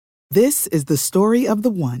This is the story of the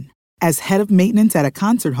one. As head of maintenance at a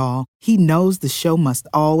concert hall, he knows the show must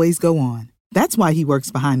always go on. That's why he works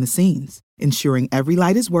behind the scenes, ensuring every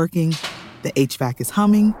light is working, the HVAC is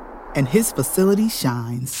humming, and his facility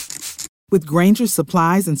shines. With Grainger's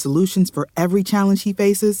supplies and solutions for every challenge he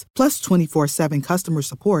faces, plus 24/7 customer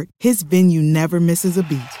support, his venue never misses a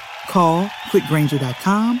beat. Call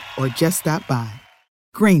quickgrainger.com or just stop by.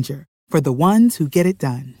 Grainger, for the ones who get it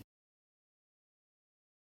done.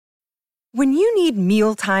 When you need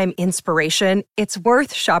mealtime inspiration, it's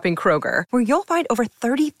worth shopping Kroger, where you'll find over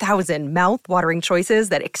 30,000 mouth-watering choices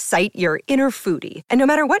that excite your inner foodie. And no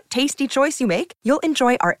matter what tasty choice you make, you'll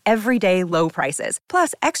enjoy our everyday low prices,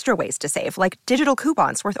 plus extra ways to save, like digital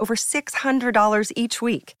coupons worth over $600 each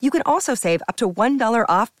week. You can also save up to $1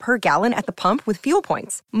 off per gallon at the pump with fuel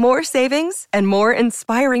points. More savings and more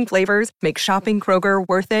inspiring flavors make shopping Kroger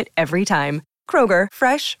worth it every time. Kroger,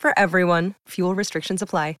 fresh for everyone. Fuel restrictions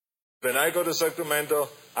apply. When I go to Sacramento,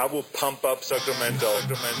 I will pump up Sacramento.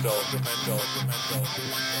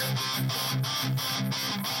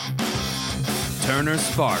 Turner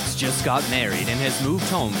Sparks just got married and has moved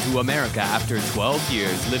home to America after 12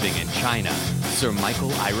 years living in China. Sir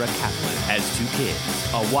Michael Ira Kaplan has 2 kids,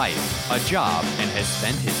 a wife, a job, and has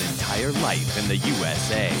spent his entire life in the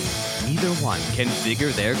USA. Neither one can figure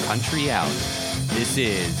their country out. This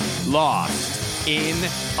is Lost in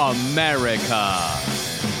America.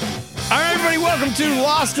 All right, everybody, welcome to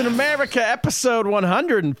Lost in America, episode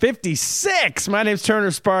 156. My name's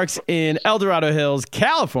Turner Sparks in El Dorado Hills,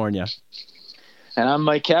 California. And I'm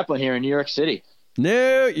Mike Kaplan here in New York City.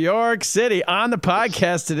 New York City. On the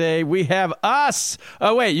podcast today, we have us.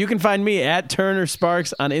 Oh, wait, you can find me at Turner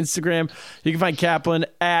Sparks on Instagram. You can find Kaplan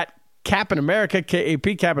at Cap in America,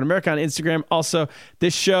 K-A-P, Cap in America on Instagram. Also,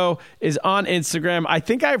 this show is on Instagram. I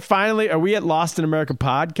think are we at Lost in America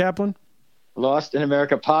Pod, Kaplan? Lost in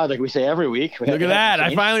America Pod, like we say every week. Look at that.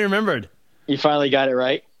 I finally remembered. You finally got it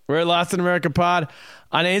right. We're at Lost in America Pod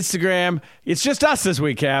on Instagram. It's just us this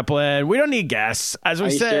week, Kaplan. We don't need guests. As we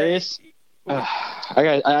Are you said. serious? I'm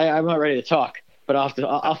not ready to talk, but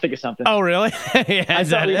I'll think of something. Oh, really? Yeah, I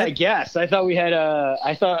thought we had guests. I thought we had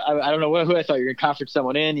I don't know who I thought you were going to conference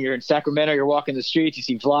someone in. You're in Sacramento. You're walking the streets. You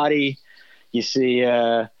see Vladi. You see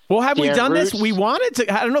well, have we done Roots. this? We wanted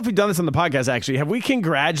to. I don't know if we've done this on the podcast, actually. Have we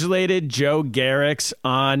congratulated Joe Garrix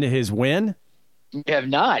on his win? We have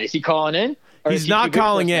not. Is he calling in? He's not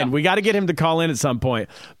calling in. Now? We got to get him to call in at some point.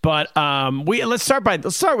 But let's start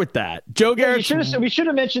with that. Joe Garrix. We should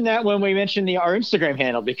have mentioned that when we mentioned our Instagram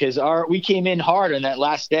handle, because we came in hard on that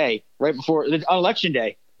last day, right before on Election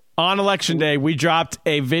Day. On Election Day, we dropped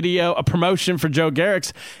a promotion for Joe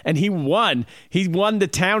Garrix, and he won. He won the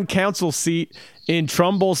town council seat in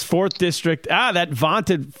Trumbull's 4th District. That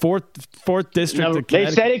vaunted 4th District. No,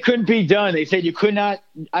 they said it couldn't be done. They said you could not.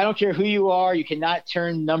 I don't care who you are. You cannot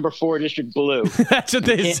turn number 4 district blue. That's what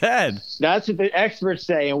they said. That's what the experts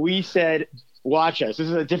say. And we said, watch us. This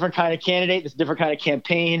is a different kind of candidate. This is a different kind of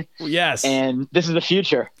campaign. Yes. And this is the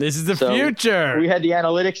future. This is the future. We had the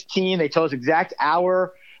analytics team. They told us exact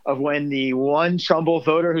hour of when the one Trumbull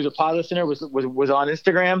voter who's a pod listener was on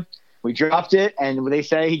Instagram. We dropped it, and they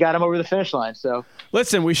say he got him over the finish line. So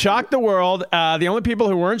listen, we shocked the world. The only people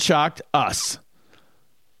who weren't shocked, us.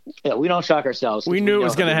 Yeah, we don't shock ourselves. We knew it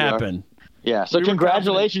was going to happen. Yeah. So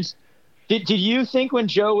congratulations. Did you think when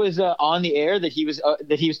Joe was on the air that he was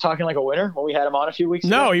talking like a winner when we had him on a few weeks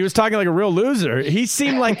ago? No, he was talking like a real loser. He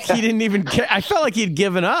seemed like he didn't even care. I felt like he'd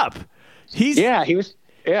given up. He was.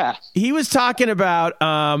 Yeah, he was talking about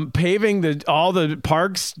paving all the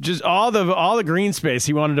parks, just all the green space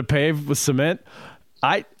he wanted to pave with cement.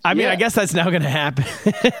 I mean, I guess that's now going to happen.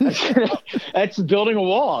 That's building a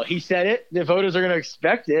wall. He said it. The voters are going to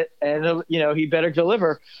expect it, and he better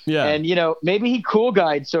deliver. Yeah, and maybe he cool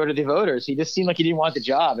guyed sort of the voters. He just seemed like he didn't want the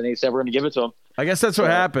job, and they said we're going to give it to him. I guess that's what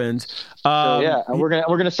happened. And we're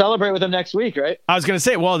gonna celebrate with him next week, right? I was gonna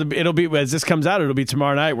say, well, it'll be as this comes out, it'll be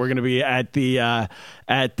tomorrow night. We're gonna be at the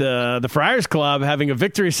Friars Club having a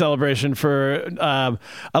victory celebration for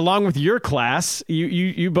along with your class.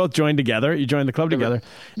 You both joined together. You joined the club together.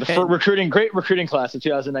 Great recruiting class of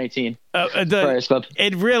 2019. Friars Club.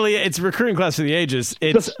 It's a recruiting class for the ages.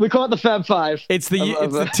 We call it the Fab Five. It's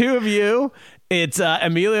the two of you. It's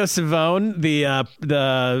Emilio Savone,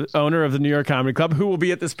 the owner of the New York Comedy Club, who will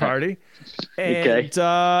be at this party, and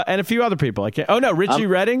a few other people. Richie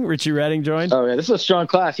Redding. Richie Redding joined. Oh yeah, this is a strong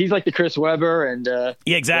class. He's like the Chris Webber and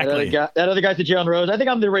exactly. That other guy's the Jalen Rose. I think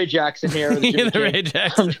I'm the Ray Jackson here. The Ray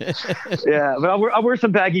Jackson. Yeah, but I'll wear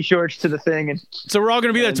some baggy shorts to the thing. So we're all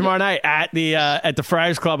going to be there tomorrow night at the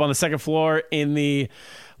Friars Club on the second floor in the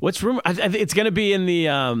what's room? It's going to be in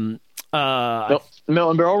the. Mill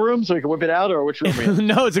and Barrel room so we can whip it out, or which room?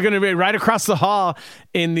 No, it's going to be right across the hall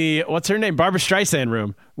in the, what's her name? Barbara Streisand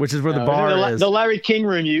room, which is where the bar is. The Larry King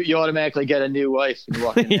room, you automatically get a new wife when you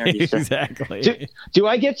walk in there. Exactly. Do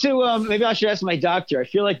I get to, maybe I should ask my doctor. I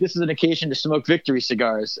feel like this is an occasion to smoke Victory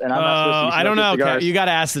cigars, and I'm not supposed to be I don't know. cigars. You got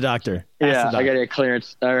to ask the doctor. I got to get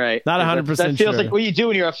clearance. All right. Not 100% That feels sure. like what you do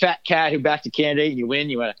when you're a fat cat who backed a candidate and you win.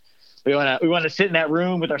 We want to sit in that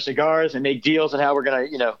room with our cigars and make deals on how we're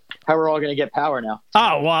going to, how we're all going to get power now.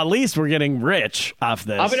 Oh, well, at least we're getting rich off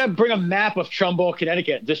this. I'm going to bring a map of Trumbull,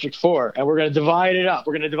 Connecticut, District 4, and we're going to divide it up.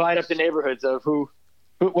 We're going to divide up the neighborhoods of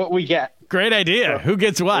what we get. Great idea. Who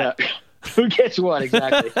gets what? Yeah. Who gets what,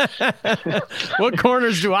 exactly? What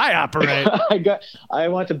corners do I operate? I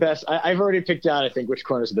want the best. I've already picked out, I think, which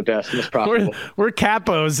corners are the best, most profitable. We're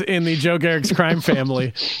capos in the Joe Garrick's crime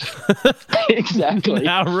family. Exactly.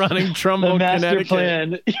 Now running Trumbull, Connecticut.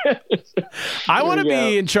 Plan. I want to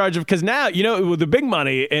be in charge of, because now, with the big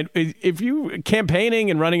money, and if you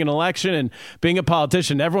campaigning and running an election and being a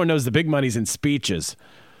politician, everyone knows the big money's in speeches.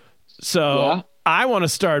 So I want to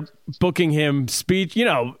start booking him speech,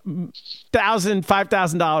 $1,000,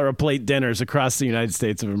 $5,000 a plate dinners across the United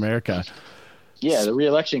States of America. Yeah, the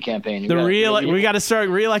re-election campaign. We got to start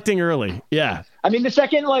re-electing early. Yeah. I mean, the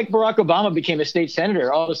second Barack Obama became a state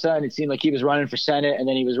senator, all of a sudden it seemed like he was running for Senate and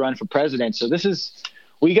then he was running for president. So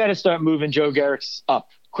we got to start moving Joe Garrick's up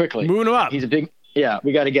quickly. Moving him up. He's a big. Yeah,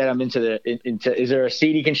 we got to get him into is there a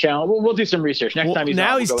seat he can challenge? We'll do some research next time.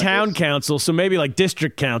 He's town council, so maybe like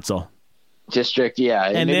district council. District, yeah,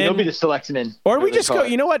 and maybe he'll be the selectman. Or we just go.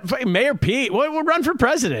 You know what, Mayor Pete? We'll run for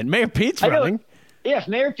president. Mayor Pete's running. Yeah, if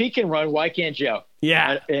Mayor Pete can run, why can't Joe?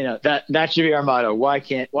 Yeah, that should be our motto. Why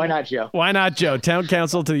not Joe? Why not Joe? Town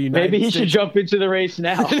council to the United States. Maybe he should jump into the race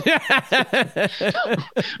now.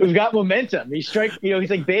 We've got momentum. He's like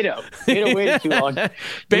Beto. Beto waited too long.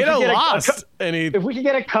 Beto lost. If we could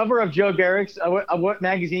get a cover of Joe Garrick's, what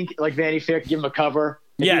magazine like Vanity Fair could give him a cover?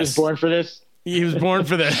 He was born for this. He was born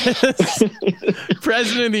for this.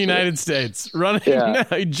 President of the United States,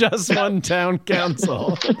 running just one town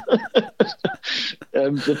council.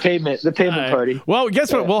 The pavement party. Well,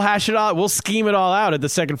 guess what? We'll hash it out. We'll scheme it all out at the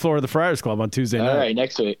second floor of the Friars Club on Tuesday night. All right,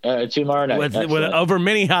 next week, tomorrow night. With over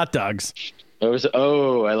mini hot dogs. I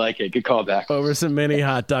like it. Good callback. Over some mini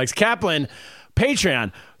hot dogs. Kaplan,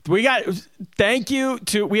 Patreon. We have 2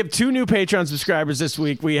 new Patreon subscribers this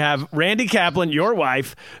week. We have Randy Kaplan, your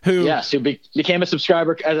wife, who became a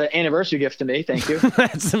subscriber as an anniversary gift to me. Thank you.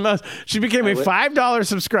 That's the most. She became a $5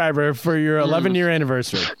 subscriber for your 11-year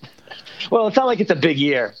anniversary. Well, it's not like it's a big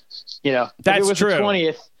year, That's if it was true. The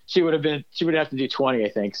 20th, she would have to do 20, I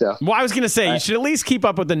think. So. Well, I was going to say you should at least keep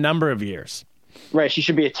up with the number of years. Right, she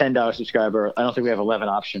should be a $10 subscriber. I don't think we have 11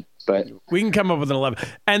 option, but we can come up with an 11.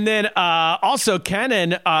 And then also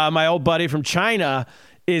Kenan, my old buddy from China,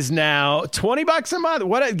 is now $20 a month.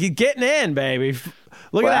 What you getting in, baby?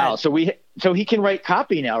 Look at that. So he can write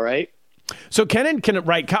copy now, right? So Kenan can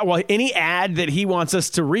write any ad that he wants us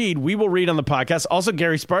to read, we will read on the podcast. Also,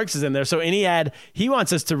 Gary Sparks is in there. So any ad he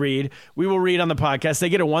wants us to read, we will read on the podcast. They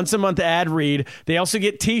get a once a month ad read. They also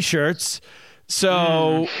get T-shirts.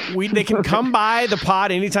 So they can come by the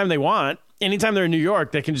pod anytime they want. Anytime they're in New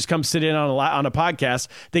York, they can just come sit in on a podcast.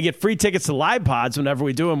 They get free tickets to live pods whenever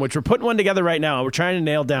we do them, which we're putting one together right now. We're trying to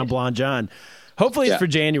nail down Blonde John. Hopefully it's for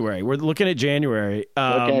January. We're looking at January.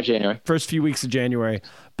 First few weeks of January.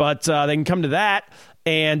 But they can come to that.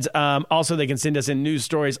 And also they can send us in news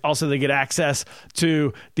stories. Also, they get access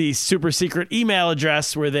to the super secret email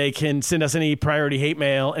address where they can send us any priority hate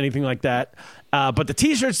mail, anything like that. But the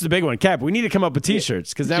T-shirts is the big one. Cap, we need to come up with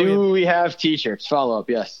T-shirts. We have T-shirts? Follow up,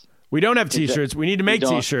 yes. We don't have T-shirts. We need to make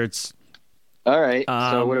T-shirts. All right.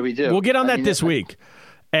 So what do we do? We'll get on that this week,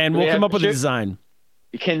 and we'll come up with a design.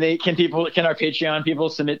 Can our Patreon people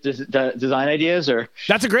submit design ideas? Or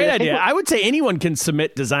that's a great idea. I would say anyone can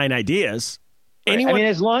submit design ideas. Anyone. I mean,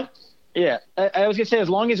 I was gonna say as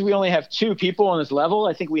long as we only have 2 people on this level,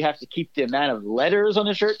 I think we have to keep the amount of letters on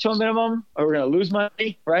the shirt to a minimum, or we're gonna lose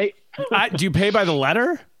money, right? Do you pay by the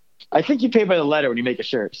letter? I think you pay by the letter when you make a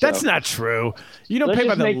shirt. So. That's not true. You don't pay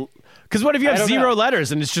by the. Because what if you have 0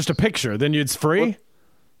 letters and it's just a picture? Then it's free.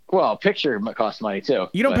 Well, picture costs money too.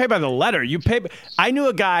 You don't pay by the letter. You pay. I knew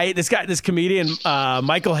a guy, this comedian,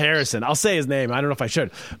 Michael Harrison. I'll say his name. I don't know if I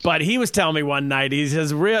should, but he was telling me one night. He's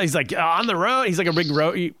like on the road. He's like a big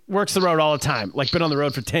road. He works the road all the time. Like been on the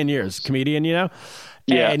road for 10 years. Comedian, Yeah.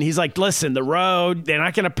 And he's like, listen, the road, they're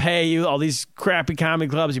not going to pay you. All these crappy comedy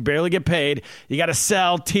clubs, you barely get paid. You got to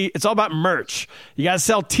sell it's all about merch. You got to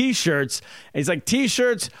sell T-shirts. And he's like,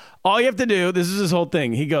 T-shirts, all you have to do, this is his whole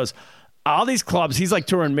thing. He goes, all these clubs, he's like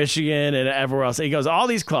touring Michigan and everywhere else. He goes, all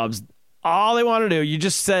these clubs, all they want to do. You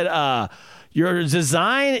just said your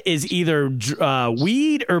design is either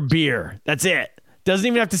weed or beer. That's it. Doesn't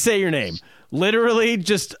even have to say your name. Literally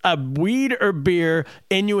just a weed or beer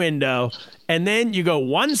innuendo. And then you go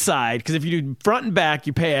one side, because if you do front and back,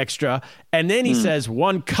 you pay extra. And then he says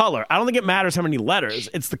one color. I don't think it matters how many letters.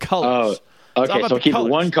 It's the colors. Oh, okay. So keep it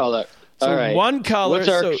one color. So all right. one color. What's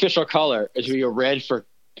our official color? Is it a red for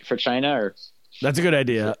China? Or? That's a good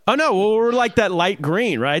idea. Oh, no. Well, we're like that light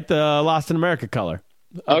green, right? The Lost in America color.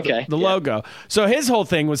 Okay. The logo. So his whole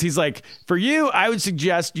thing was, he's like, for you, I would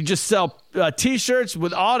suggest you just sell T-shirts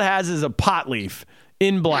with all it has is a pot leaf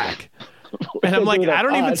in black. And I'm like, I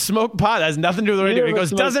don't even smoke pot. That has nothing to do with the radio. He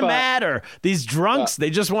goes, doesn't matter. These drunks, they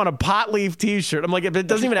just want a pot leaf T-shirt. I'm like, if it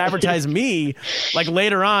doesn't even advertise me, like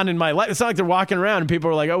later on in my life, it's not like they're walking around and people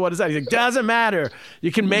are like, oh, what is that? He's like, doesn't matter.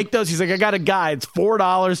 You can make those. He's like, I got a guy. It's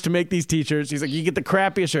 $4 to make these T-shirts. He's like, you get the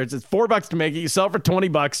crappiest shirts. It's $4 to make it. You sell it for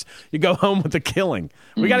 $20. You go home with a killing.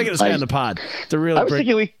 We got to get this guy on the pod to really. I was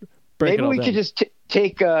thinking maybe we could just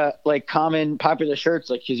take like common popular shirts,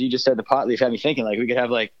 like because you just said the pot leaf had me thinking like we could have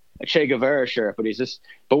like a Che Guevara shirt, but he's just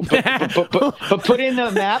but put in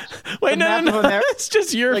the map. Wait, no, it's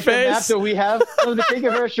just your like face. The map that we have, the Che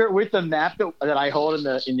Guevara shirt with the map that I hold in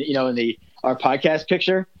the our podcast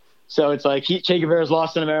picture. So it's like Che Guevara's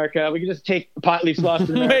Lost in America. We can just take Pot Leaf's Lost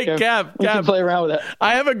in America. Wait, Cap, play around with it.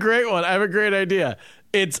 I have a great one. I have a great idea.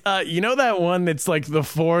 It's you know that one that's like the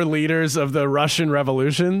 4 leaders of the Russian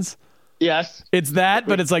revolutions. Yes, it's that,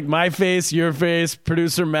 but it's like my face, your face,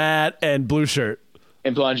 producer Matt, and blue shirt.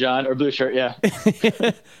 And Blonde John or blue shirt, yeah.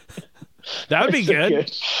 That would be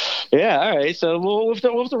good. Yeah, all right. So we'll have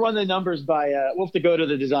to run the numbers by. We'll have to go to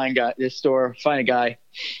the design guy, this store, find a guy.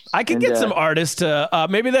 I could get some artists to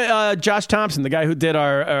maybe the Josh Thompson, the guy who did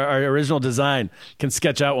our original design, can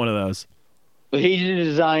sketch out one of those. But he did a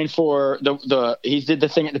design for he did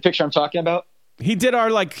the picture I'm talking about. He did our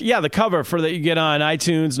the cover for that you get on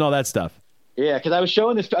iTunes and all that stuff. Yeah, because I was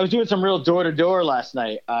showing this. I was doing some real door-to-door last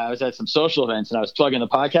night. I was at some social events, and I was plugging the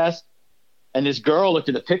podcast. And this girl looked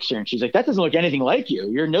at the picture, and she's like, that doesn't look anything like you.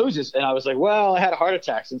 Your nose is – and I was like, well, I had a heart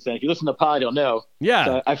attack since then. If you listen to the pod, you'll know. Yeah.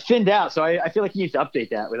 So I've thinned out, so I feel like you need to update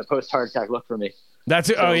that with a post-heart attack look for me. That's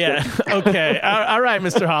it. Oh, yeah. Okay. All right,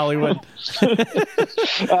 Mr. Hollywood.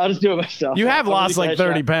 I'll just do it myself. You have lost like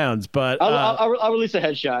 30 pounds, but I'll release a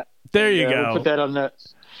headshot. There you go. We'll put that on the –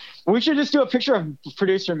 we should just do a picture of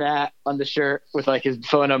producer Matt on the shirt with like his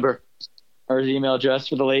phone number or his email address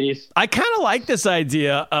for the ladies. I kind of like this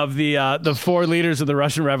idea of the 4 leaders of the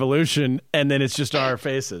Russian Revolution, and then it's just our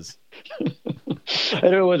faces. I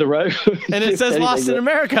don't know what the right. And it says Lost in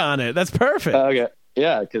America on it. That's perfect. Okay.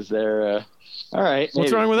 Yeah, because they're all right.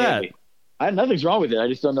 What's wrong with that? Nothing's wrong with it. I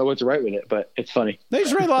just don't know what's right with it, but it's funny. They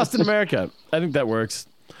just write Lost in America. I think that works.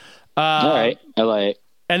 All right. I like it.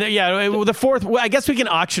 And then, the fourth. Well, I guess we can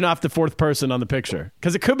auction off the 4th person on the picture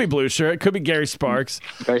because it could be Blue Shirt, it could be Gary Sparks.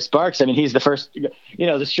 Gary Sparks. I mean, he's the first.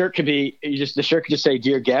 The shirt could be the shirt could just say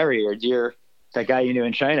 "Dear Gary" or "Dear that guy you knew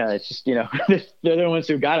in China." It's just they're the ones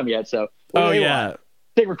who got him yet. So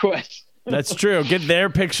take requests. That's true. Get their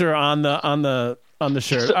picture on the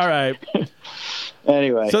shirt. All right.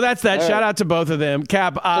 Anyway, so that's that. Shout out to both of them.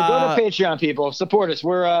 Cap. So go to Patreon, people. Support us.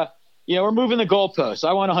 We're moving the goalposts.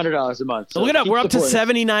 I want $100 a month. So look it up. We're up to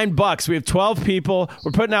 $79. We have 12 people.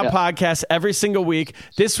 We're putting out podcasts every single week.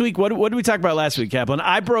 This week, what did we talk about last week, Kaplan?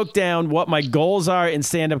 I broke down what my goals are in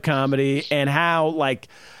stand-up comedy and how I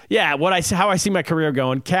see my career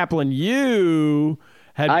going. Kaplan, you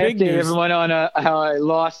had big news. I updated everyone on how I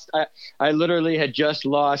lost. I literally had just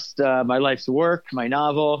lost my life's work, my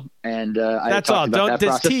novel, and that's all. Don't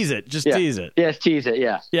just tease it. Just tease it. Yes, tease it.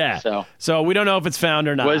 Yeah. Yeah. So we don't know if it's found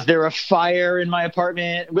or not. Was there a fire in my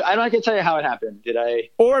apartment? I don't can tell you how it happened. Did I?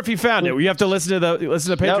 Or if you found it, you have to listen to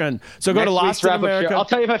Patreon. Nope. So go to Lost in America. I'll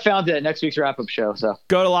tell you if I found it at next week's wrap-up show. So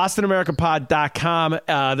go to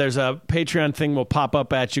lostinamericapod.com. There's a Patreon thing will pop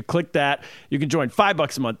up at you. Click that. You can join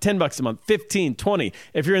 $5 a month, $10 a month, 15, 20.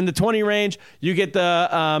 If you're in the 20 range, you get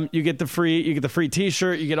the free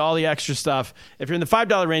T-shirt. You get all the extra stuff. If you're in the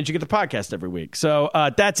 $5 range, you get the podcast every week. So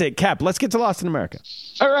that's it. Cap, let's get to Lost in America.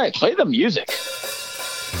 All right, play the music.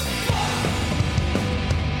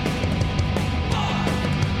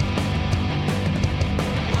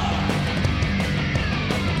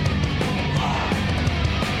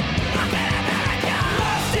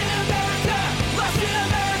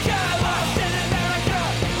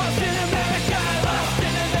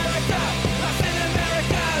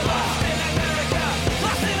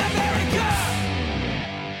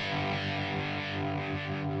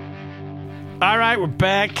 All right, we're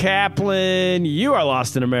back. Kaplan, you are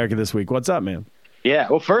Lost in America this week. What's up, man? Yeah,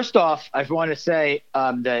 well, first off, I want to say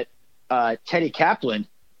that Teddy Kaplan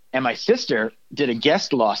and my sister did a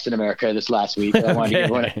guest Lost in America this last week. I wanted to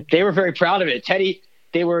give one. They were very proud of it. Teddy,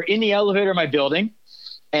 they were in the elevator of my building,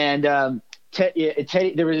 and Teddy,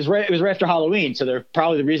 it was right after Halloween, so they're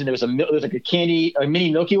probably the reason there was like a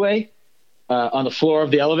mini Milky Way on the floor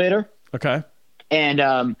of the elevator. Okay.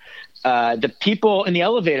 And the people in the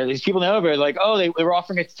elevator, these people in the elevator, like, oh, they were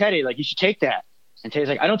offering it to Teddy, like, you should take that. And Teddy's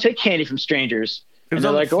like, I don't take candy from strangers. It was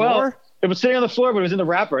on the floor? Well, it was sitting on the floor, but it was in the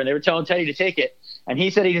wrapper, and they were telling Teddy to take it. And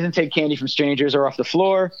he said he doesn't take candy from strangers or off the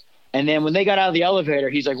floor. And then when they got out of the elevator,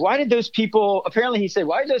 he's like, why did those people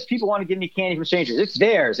want to give me candy from strangers? It's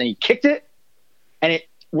theirs. And he kicked it, and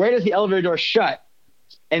right as the elevator door shut,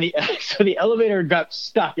 and so the elevator got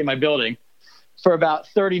stuck in my building for about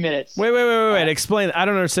 30 minutes. Wait. Explain. I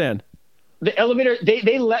don't understand. The elevator,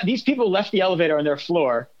 these people left the elevator on their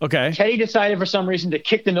floor. Okay. Teddy decided for some reason to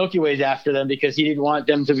kick the Milky Ways after them because he didn't want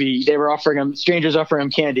them to be, strangers offering him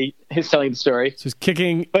candy. He's telling the story. So he's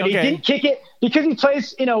kicking. But he didn't kick it because he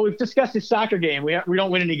plays, we've discussed his soccer game. We don't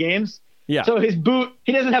win any games. Yeah. So his boot,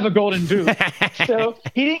 he doesn't have a golden boot. So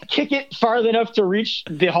he didn't kick it far enough to reach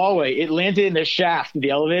the hallway. It landed in the shaft of the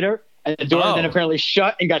elevator, and the door then apparently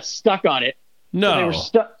shut and got stuck on it. No. So they were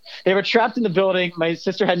stuck. They were trapped in the building. My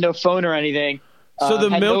sister had no phone or anything. So the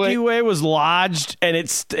Milky Way was lodged, and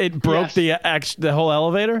it broke the whole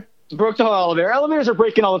elevator? It broke the whole elevator. Elevators are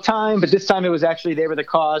breaking all the time, but this time it was actually they were the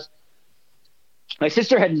cause. My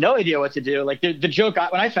sister had no idea what to do. Like the joke,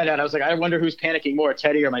 when I found out, I was like, I wonder who's panicking more,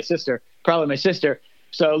 Teddy or my sister. Probably my sister.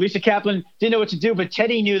 So Lisa Kaplan didn't know what to do, but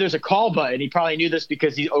Teddy knew there's a call button. He probably knew this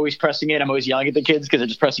because he's always pressing it. I'm always yelling at the kids because they're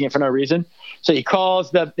just pressing it for no reason. So you call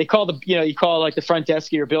like the front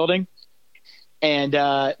desk of your building, and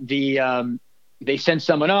they send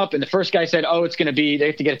someone up, and the first guy said, oh, they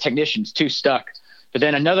have to get a technician. It's too stuck. But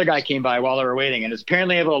then another guy came by while they were waiting and was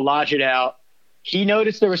apparently able to lodge it out. He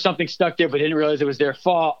noticed there was something stuck there, but didn't realize it was their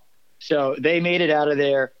fault. So they made it out of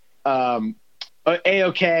there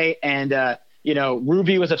A-okay. And,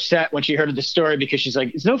 Ruby was upset when she heard of the story because she's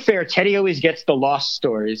like, it's no fair. Teddy always gets the lost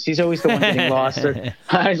stories. He's always the one getting lost.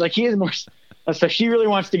 I was like, he is more. So she really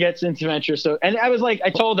wants to get into adventure. So, and I was like, I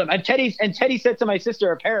told them, and Teddy said to my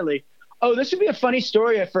sister, apparently, oh, this would be a funny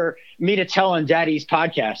story for me to tell on Daddy's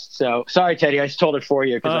podcast. So sorry, Teddy, I just told it for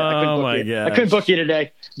you because I couldn't book you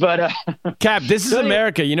today. But Cap, this is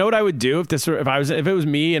America. You know what I would do if it was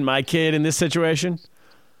me and my kid in this situation?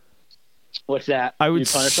 What's that? I would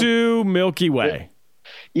sue Milky Way.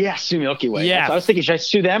 Yeah, sue Milky Way. Yeah. So I was thinking, should I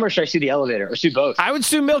sue them or should I sue the elevator or sue both? I would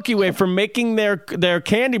sue Milky Way for making their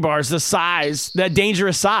candy bars that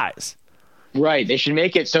dangerous size. Right. They should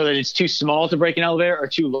make it so that it's too small to break an elevator or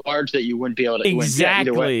too large that you wouldn't be able to.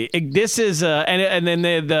 Exactly. This is and then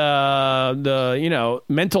the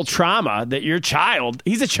mental trauma that your child.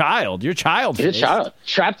 He's a child. Your child. He's a child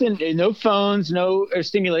trapped in no phones, no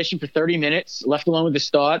stimulation for 30 minutes, left alone with his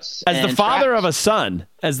thoughts. As the father of a son.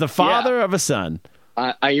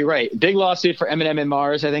 You're right. Big lawsuit for M&M and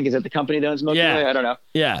Mars, I think. Is that the company that owns Milky Way? I don't know.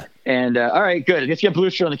 Yeah. And all right, good. Let's get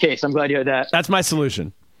Blucher on the case. I'm glad you had that. That's my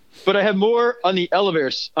solution. But I have more on the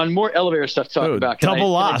elevators, on more elevator stuff to talk about.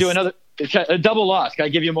 Double loss. Can I do a double loss? Can I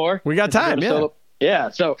give you more? We got time. Yeah.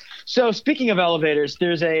 So speaking of elevators,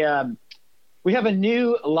 there's we have a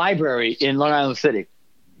new library in Long Island City.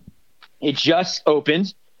 It just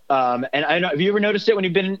opened. And I don't know, have you ever noticed it when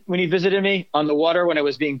you visited me on the water when it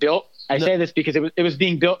was being built? I say this because it was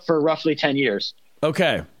being built for roughly 10 years.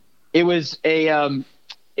 Okay. It was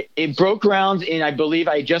it broke ground in, I believe,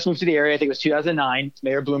 I just moved to the area. I think it was 2009.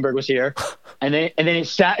 Mayor Bloomberg was here. And then it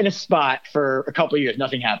sat in a spot for a couple of years.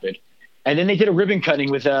 Nothing happened. And then they did a ribbon cutting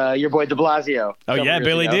with your boy de Blasio. Oh, yeah,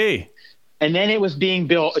 Billy D. And then it was being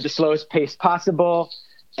built at the slowest pace possible.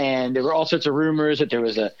 And there were all sorts of rumors that there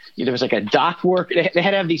was like a dock work. They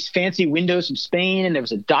had to have these fancy windows from Spain, and there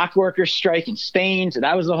was a dock worker strike in Spain. So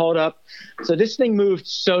that was the holdup. So this thing moved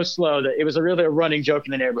so slow that it was really a running joke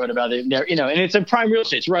in the neighborhood about it. And it's a prime real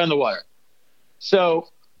estate. It's right on the water. So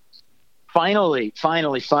finally,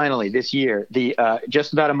 this year,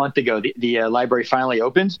 just about a month ago, the library finally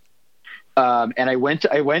opened. And I went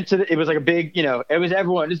to it was like a big, it was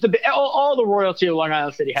everyone. It's all the royalty of Long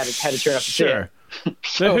Island City had to turn up the sure.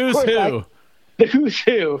 So the who's who. The who's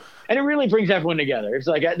who. And it really brings everyone together. It's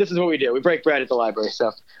like, this is what we do. We break bread at the library.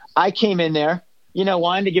 So I came in there,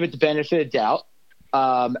 wanted to give it the benefit of doubt.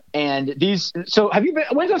 When's the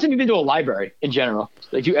last time you've been to a library in general?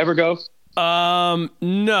 Did you ever go?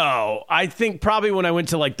 No, I think probably when I went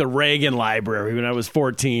to like the Reagan Library when I was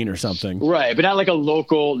 14 or something. Right. But not like a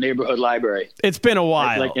local neighborhood library. It's been a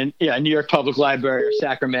while. Like New York Public Library or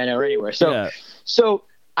Sacramento or anywhere. So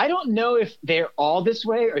I don't know if they're all this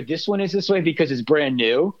way or this one is this way because it's brand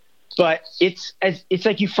new. but it's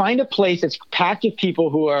like you find a place that's packed with people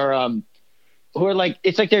who are like,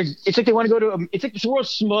 it's like they want to go to it's like this world's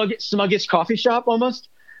smuggest coffee shop almost,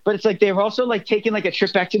 but it's like they've also like taken like a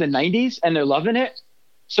trip back to the 90s and they're loving it.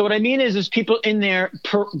 So what I mean is people in there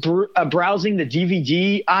browsing the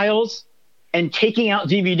DVD aisles and taking out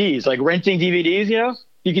DVDs, like renting DVDs.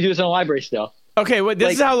 You can do this in a library still. Okay, well,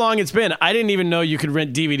 this is how long it's been. I didn't even know you could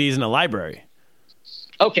rent DVDs in a library.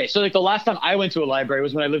 Okay, so like the last time I went to a library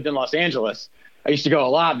was when I lived in Los Angeles. I used to go a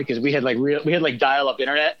lot because we had like dial-up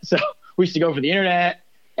internet, so we used to go for the internet.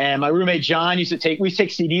 And my roommate John we'd take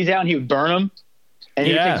CDs out and he would burn them, and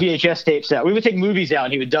he would take VHS tapes out. We would take movies out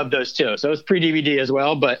and he would dub those too. So it was pre-DVD as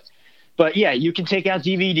well. But yeah, you can take out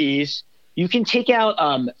DVDs. You can take out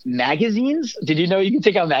magazines. Did you know you can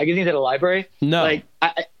take out magazines at a library? No.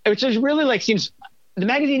 Which is really seems the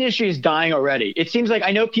magazine industry is dying already. It seems like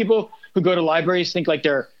I know people who go to libraries think like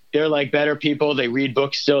they're like better people. They read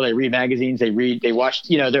books still. They read magazines. They watch.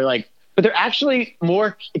 They're like, but they're actually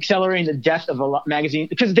more accelerating the death of a magazine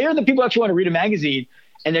because they're the people who actually want to read a magazine,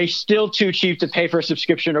 and they're still too cheap to pay for a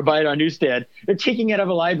subscription or buy it on newsstand. They're taking it out of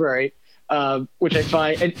a library. Which I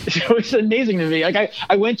find, and so it's amazing to me. Like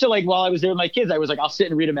I went to while I was there with my kids, I was like, I'll sit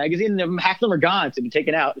and read a magazine, and then half of them are gone. It's been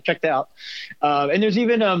taken out, checked out. And there's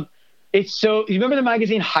even you remember the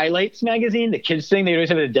magazine Highlights magazine, the kids thing they always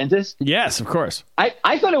have at the dentist? Yes, of course. I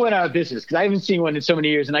thought it went out of business because I haven't seen one in so many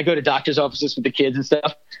years, and I go to doctor's offices with the kids and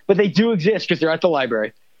stuff, but they do exist because they're at the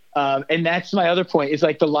library. And that's my other point is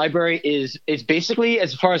like the library is basically,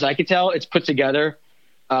 as far as I could tell, it's put together.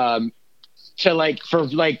 For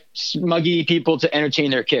smuggy people to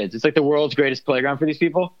entertain their kids. It's like the world's greatest playground for these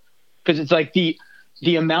people because it's like the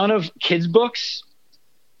amount of kids books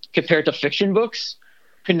compared to fiction books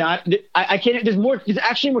there's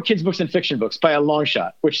actually more kids books than fiction books by a long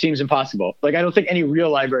shot, which seems impossible. Like I don't think any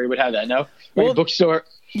real library would have that. No, a bookstore.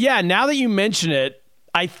 Yeah. Now that you mention it,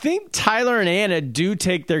 I think Tyler and Anna do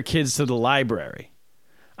take their kids to the library.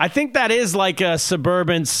 I think that is like a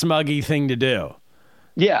suburban smuggy thing to do.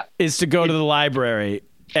 Yeah. Is to go to the library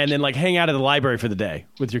and then hang out at the library for the day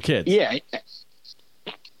with your kids. Yeah.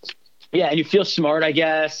 Yeah. And you feel smart, I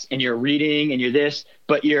guess, and you're reading and you're this,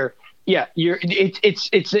 but it's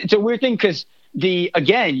a weird thing because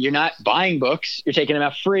you're not buying books, you're taking them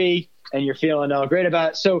out free and you're feeling all great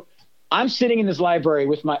about it. So I'm sitting in this library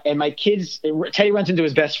with my kids. Teddy runs into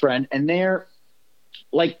his best friend and they're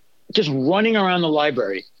just running around the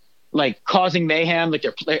library, causing mayhem.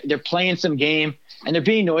 They're playing some game. And they're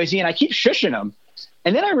being noisy, and I keep shushing them.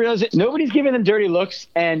 And then I realize that nobody's giving them dirty looks,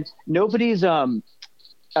 and nobody's and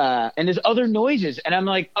there's other noises. And I'm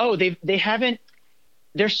like, oh, they haven't.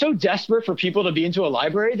 They're so desperate for people to be into a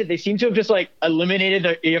library that they seem to have just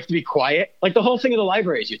eliminated. You have to be quiet. Like the whole thing of the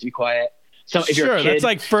library is you have to be quiet. So if you're a kid,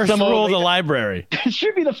 that's first rule of the library. It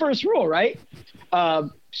should be the first rule, right?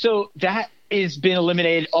 So that has been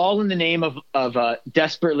eliminated, all in the name of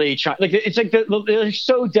desperately trying. It's like they're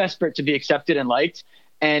so desperate to be accepted and liked,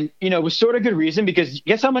 and with sort of good reason because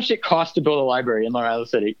guess how much it costs to build a library in Long Island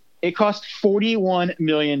City? It cost $41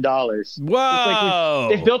 million. Whoa!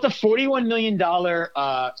 They've built a $41 million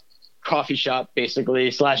coffee shop, basically /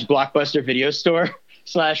 Blockbuster video store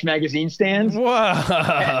 / magazine stands.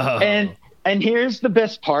 Whoa! And here's the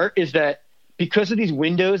best part is that because of these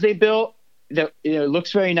windows they built. That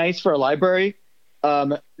looks very nice for a library.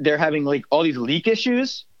 They're having all these leak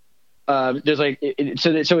issues. There's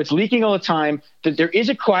so it's leaking all the time. There is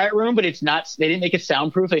a quiet room, but it's not. They didn't make it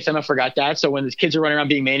soundproof. They somehow forgot that. So when the kids are running around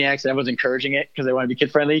being maniacs and everyone's encouraging it because they want to be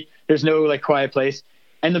kid friendly, there's no quiet place.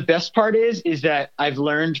 And the best part is that I've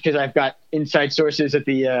learned because I've got inside sources at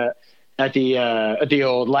the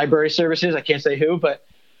old library services. I can't say who, but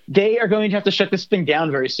they are going to have to shut this thing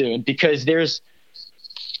down very soon because there's.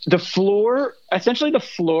 The floor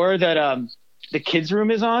that the kids' room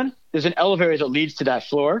is on, there's an elevator that leads to that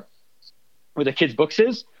floor where the kids' books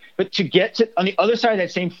is. But to get to on the other side of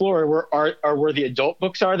that same floor where the adult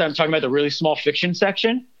books are, that I'm talking about the really small fiction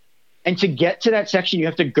section. And to get to that section, you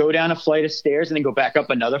have to go down a flight of stairs and then go back up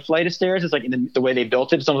another flight of stairs. It's in the way they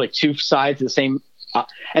built it. It's almost two sides of the same, and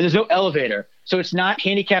there's no elevator, so it's not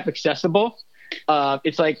handicap accessible.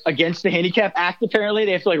 It's against the Handicap Act. Apparently,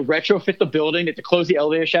 they have to retrofit the building. They have to close the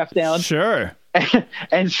elevator shaft down. Sure.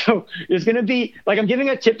 And so there's going to be I'm giving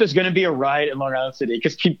a tip. There's going to be a riot in Long Island City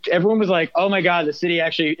because everyone was like, "Oh my God, the city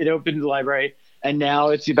it opened the library, and now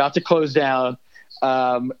it's about to close down."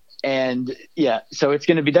 And yeah, so that's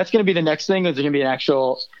going to be the next thing. Is there going to be an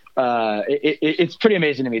actual it's pretty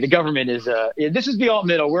amazing to me. The government is this is the alt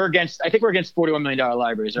middle. I think we're against $41 million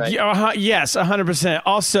libraries, right? Yes, 100%.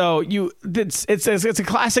 Also, it's a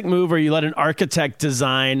classic move where you let an architect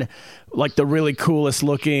design like the really coolest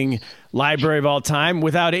looking library of all time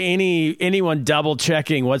without anyone double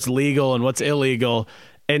checking what's legal and what's illegal.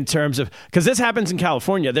 In terms of, because this happens in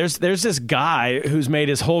California, there's this guy who's made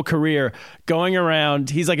his whole career going around.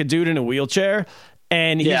 He's like a dude in a wheelchair,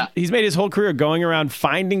 and he's made his whole career going around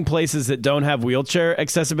finding places that don't have wheelchair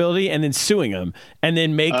accessibility and then suing them, and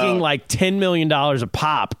then making like $10 million a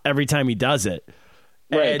pop every time he does it.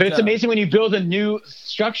 Right, and, but it's amazing when you build a new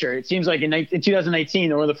structure. It seems like in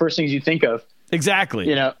 2019, one of the first things you think of. Exactly.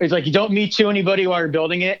 It's like you don't meet to anybody while you're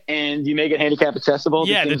building it, and you make it handicap accessible.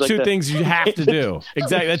 Yeah, the two things you have to do.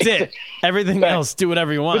 Exactly. That's it. Everything else, do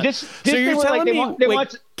whatever you want. So you're telling me,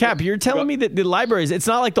 Cap, you're telling me that the libraries, it's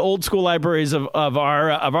not like the old school libraries of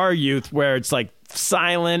our youth where it's like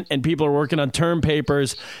silent and people are working on term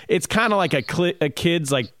papers. It's kind of like a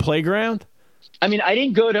kid's like playground. I mean, I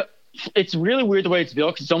didn't go to. It's really weird the way it's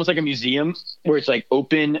built, because it's almost like a museum where it's like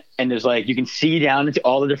open and there's like you can see down into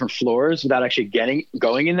all the different floors without actually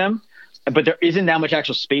going in them. But there isn't that much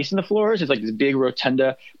actual space in the floors. It's like this big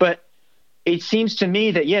rotunda. But it seems to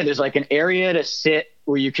me that, there's like an area to sit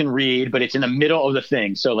where you can read, but it's in the middle of the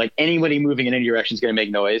thing. So like anybody moving in any direction is going to make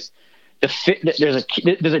noise. There's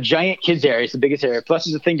a giant kids area. It's the biggest area. Plus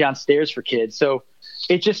there's a thing downstairs for kids. So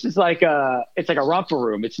it just is like a romper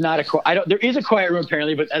room. It's not there is a quiet room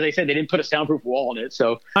apparently, but as I said, they didn't put a soundproof wall in it.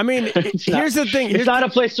 So I mean, here's the thing. It's not a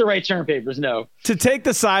place to write term papers. No. To take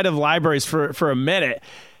the side of libraries for a minute,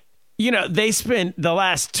 they spent the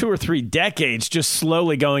last 2 or 3 decades just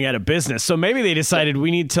slowly going out of business. So maybe they decided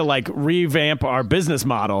we need to like revamp our business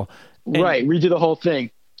model. Right. Redo the whole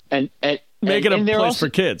thing and make it a place for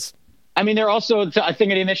kids. I mean, they're also, I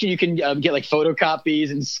think I didn't mention you can get like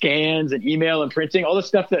photocopies and scans and email and printing, all the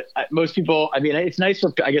stuff that most people, I mean, it's nice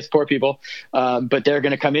for, I guess, poor people, but they're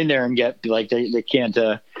going to come in there and get like, they can't,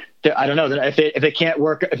 I don't know, if they can't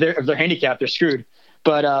work, if they're handicapped, they're screwed.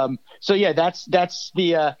 But so yeah, that's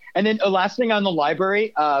the, and then the last thing on the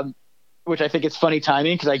library, which I think is funny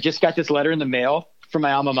timing, because I just got this letter in the mail from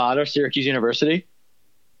my alma mater, Syracuse University.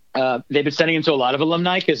 They've been sending them to a lot of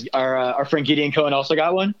alumni because our friend Gideon Cohen also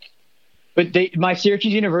got one. But my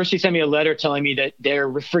Syracuse University sent me a letter telling me that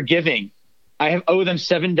they're forgiving. I owe them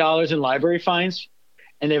 $7 in library fines,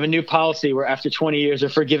 and they have a new policy where after 20 years they're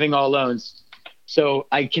forgiving all loans. So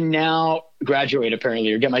I can now graduate apparently,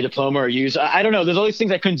 or get my diploma, or use. I don't know. There's all these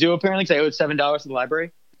things I couldn't do apparently because I owed $7 to the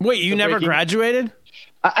library. Wait, you never graduated?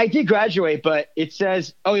 I did graduate, but it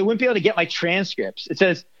says, I wouldn't be able to get my transcripts. It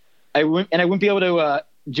says I wouldn't be able to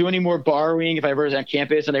do any more borrowing if I ever was on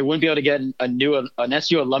campus, and I wouldn't be able to get an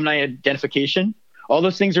SU alumni identification. All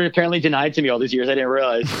those things are apparently denied to me all these years. I didn't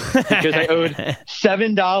realize because I owed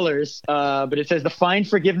 $7. But it says the fine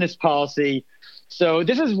forgiveness policy. So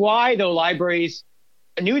this is why the libraries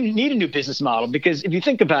need a new business model, because if you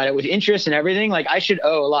think about it, with interest and everything, like I should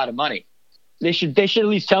owe a lot of money. They should at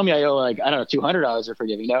least tell me I owe like, I don't know, $200 for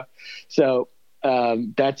forgiving. So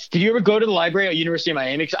did you ever go to the library at University of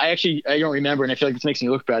Miami? Because I don't remember, and I feel like this makes me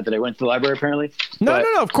look bad that I went to the library apparently. No,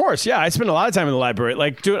 of course, yeah, I spent a lot of time in the library.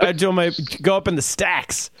 Like, I do my go up in the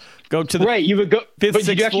stacks, go to the right. You would go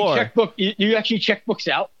 5th, 6th floor. You actually check books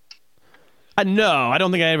out? No, I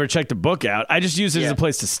don't think I ever checked a book out. I just used it as a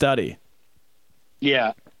place to study.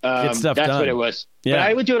 Yeah, get stuff that's done. what it was. Yeah. But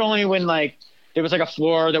I would do it only when like there was like a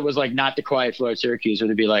floor that was like not the quiet floor at Syracuse, where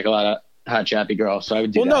there'd be like a lot of hot chappy girls. So I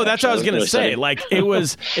would do that. Well, no, that's what I was going to really say. study. Like it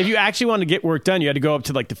was, if you actually wanted to get work done, you had to go up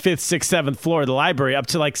to like the 5th, 6th, 7th floor of the library, up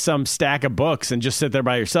to like some stack of books and just sit there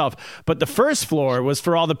by yourself. But the first floor was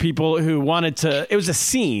for all the people who wanted to, it was a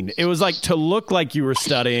scene. It was like to look like you were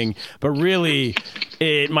studying, but really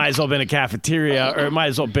it might as well have been a cafeteria, or it might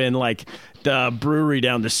as well have been like the brewery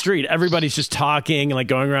down the street. Everybody's just talking and like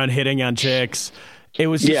going around hitting on chicks. It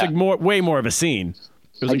was just like way more of a scene.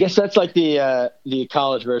 I guess that's like the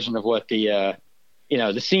college version of what the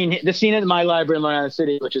scene at my library in Long Island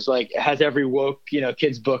City, which is like has every woke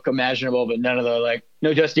kids book imaginable, but none of the like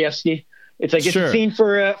no Dostoevsky. It's like it's a scene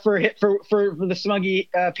for the smuggy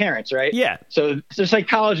parents, right? Yeah. So it's like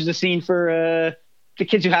college is a scene for the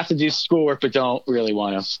kids who have to do schoolwork but don't really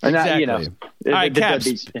want to. Exactly. All right,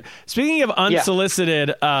 Caps. Speaking of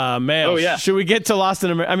unsolicited mail, should we get to Lost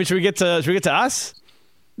in America? I mean, should we get to us?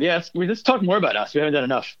 Yeah, let's talk more about us. We haven't done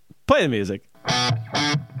enough. Play the music.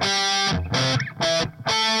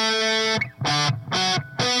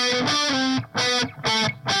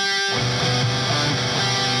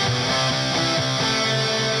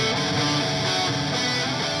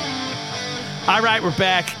 I All right, we're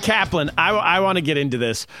back. Kaplan, I want to get into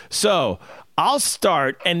this. So I'll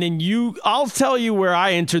start, and then I'll tell you where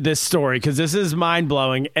I entered this story because this is mind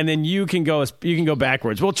blowing, and then you can go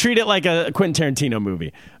backwards. We'll treat it like a Quentin Tarantino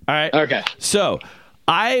movie. All right. Okay. So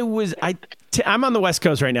I'm on the West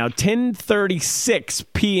Coast right now. 10:36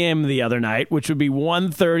 p.m. the other night, which would be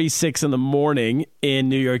 1:36 in the morning in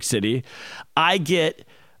New York City. I get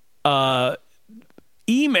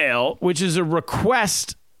email, which is a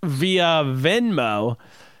request via Venmo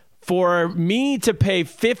for me to pay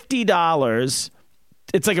 $50.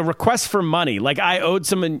 It's like a request for money. Like I owed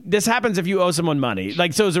someone. This happens if you owe someone money.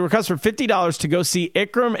 Like, so it's a request for $50 to go see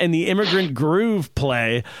Ikram and the Immigrant Groove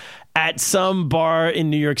play at some bar in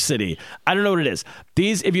New York City. I don't know what it is.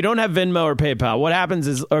 If you don't have Venmo or PayPal, what happens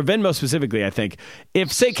is, or Venmo specifically, I think,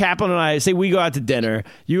 if say Kaplan and I say we go out to dinner,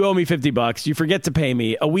 you owe me $50, you forget to pay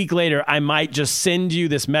me. A week later, I might just send you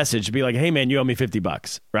this message to be like, hey man, you owe me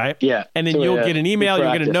 $50, right? Yeah. And then you'll get an email,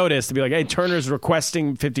 you'll get a notice to be like, hey, Turner's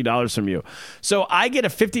requesting $50 from you. So I get a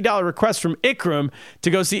 $50 request from Ikram to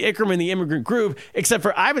go see Ikram in the Immigrant Groove, except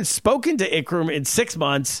for I haven't spoken to Ikram in 6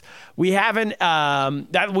 months. We haven't,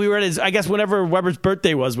 we were at his, I guess whenever Weber's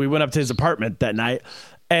birthday was, we went up to his apartment that night.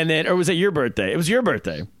 And then, or was it your birthday? It was your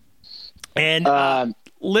birthday. And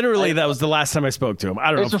literally, that was the last time I spoke to him. I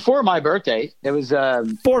don't know. It was before my birthday. It was 4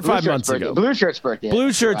 or 5 months ago. Blue Shirt's birthday.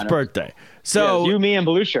 Blue Shirt's birthday. So you, me, and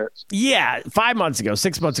Blue Shirts. Yeah, 5 months ago,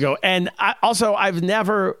 6 months ago. And I've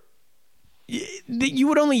never. You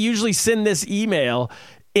would only usually send this email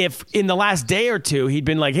if in the last day or two he'd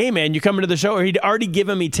been like, hey man, you coming to the show, or he'd already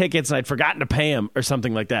given me tickets and I'd forgotten to pay him or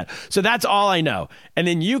something like that. So that's all I know. And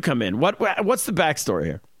then you come in. What's the backstory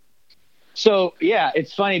here? So yeah,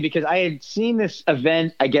 it's funny because I had seen this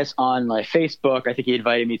event, I guess, on my Facebook. I think he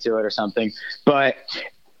invited me to it or something, but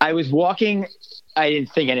I was walking, I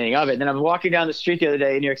didn't think anything of it. And then I was walking down the street the other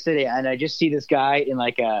day in New York City, and I just see this guy in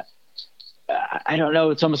like a, I don't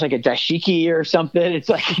know, it's almost like a dashiki or something. It's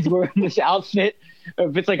like he's wearing this outfit.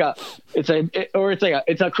 If it's like it's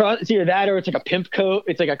either that or it's like a pimp coat.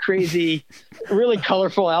 It's like a crazy, really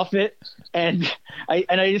colorful outfit. And I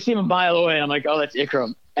just see him a mile away, and I'm like, oh, that's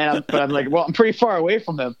Ikram. But I'm like, well, I'm pretty far away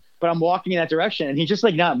from him, but I'm walking in that direction, and he's just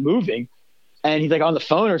like not moving, and he's like on the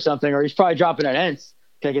phone or something, or he's probably dropping an ends.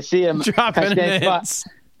 I can see him dropping an ends.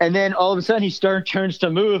 And then all of a sudden he turns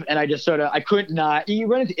to move, and I just I couldn't not. You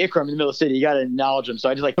run into Ikram in the middle of the city, you got to acknowledge him. So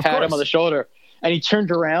I just like pat him on the shoulder, and he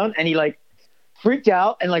turned around and he like freaked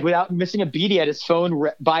out, and like without missing a beat, he had his phone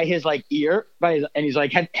by his like ear, and he's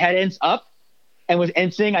like head ends up, and was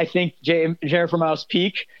entering, I think, Jennifer Miles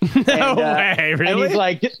Peak. No way, really? And he's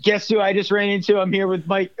like, guess who I just ran into? I'm here with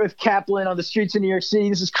Kaplan on the streets of New York City.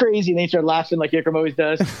 This is crazy. And they started laughing like Ikram always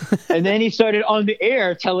does. And then he started on the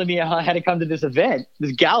air telling me how I had to come to this event,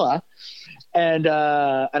 this gala. And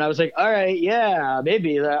I was like, all right, yeah,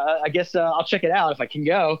 maybe. I guess I'll check it out if I can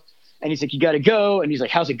go. And he's like, you got to go. And he's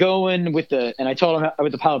like, how's it going and I told him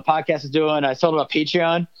what the podcast is doing. I told him about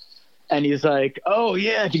Patreon. And he's like, oh,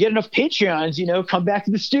 yeah, if you get enough Patreons, come back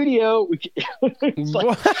to the studio. It's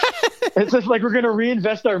just like we're going to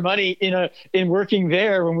reinvest our money in working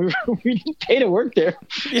there when we didn't pay to work there.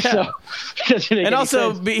 Yeah. So, and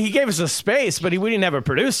also, he gave us a space, but we didn't have a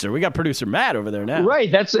producer. We got producer Matt over there now.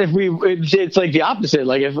 Right. That's it's like the opposite.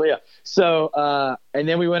 So, and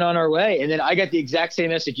then we went on our way. And then I got the exact same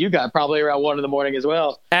message you got, probably around 1 a.m. as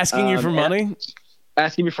well. Asking you for money?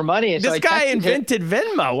 Asking me for money. And this guy invented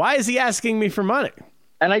Venmo. Why is he asking me for money?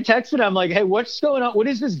 And I texted him, like, hey, what's going on? What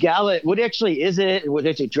is this gala? What actually is it? What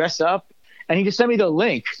did you dress up? And he just sent me the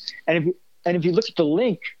link. And if you look at the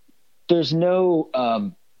link, there's no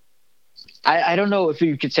I don't know if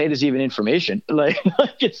you could say there's even information. Like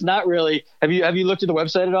it's not really. Have you looked at the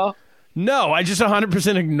website at all? No, I just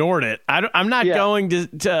 100% ignored it. I'm not going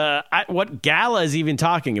to what gala is even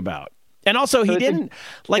talking about. And also, he didn't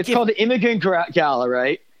like. It's called the Immigrant Gala,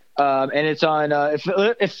 right? And it's on.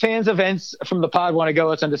 If fans events from the pod want to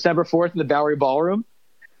go, it's on December 4th in the Bowery Ballroom.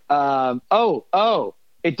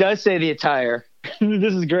 It does say the attire.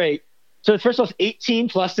 This is great. So first of all, it's 18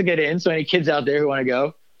 plus to get in. So any kids out there who want to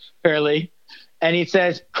go, apparently. And it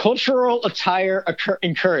says cultural attire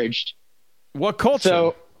encouraged. What culture?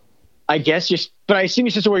 So I guess but I assume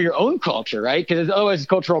you're supposed to wear your own culture, right? Because otherwise it's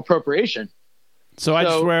cultural appropriation. So I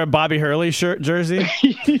just wear a Bobby Hurley jersey.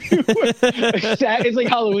 It's like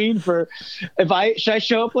Halloween should I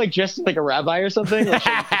show up like just like a rabbi or something? Like,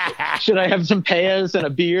 should I have some payas and a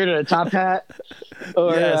beard and a top hat?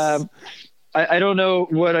 Or yes. I don't know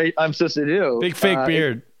what I'm supposed to do. Big fake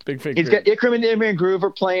beard. He's got Ikram and the Immigrant Groove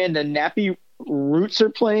are playing. The Nappy Roots are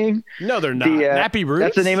playing. No, they're not. Nappy Roots?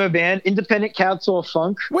 That's the name of a band. Independent Council of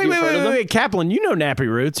Funk. Wait, Kaplan, you know Nappy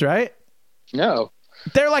Roots, right? No.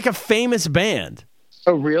 They're like a famous band.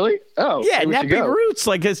 Oh, really? Oh, yeah. Nappy Roots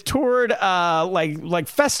has toured like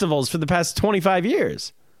festivals for the past 25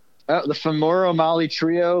 years. The Femora Mali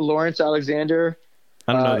Trio, Lawrence Alexander.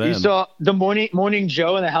 I don't know them. You saw the Morning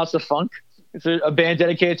Joe and the House of Funk. It's a band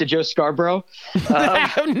dedicated to Joe Scarborough.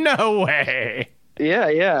 No way.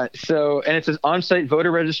 Yeah. So, and it says on-site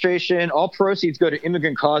voter registration. All proceeds go to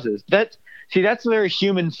immigrant causes. That's the very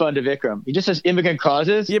human fund of Ikram. He just says immigrant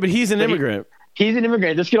causes. Yeah, but he's an immigrant. He's an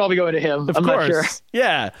immigrant. This could all be going to him. Of course. Not sure.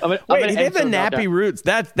 Yeah. Wait, they have the Nappy Roots.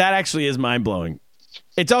 That actually is mind-blowing.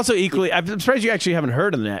 It's also equally... I'm surprised you actually haven't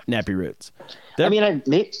heard of the Nappy Roots. I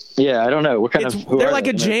don't know. What kind of... They're like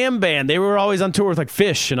a jam band. They were always on tour with like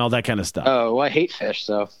Fish and all that kind of stuff. Oh, well, I hate Fish,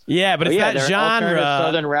 so... Yeah, but it's that genre...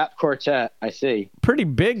 Southern rap quartet, I see. Pretty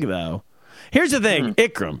big, though. Here's the thing,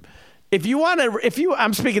 Ikram.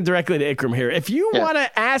 I'm speaking directly to Ikram here. If you want to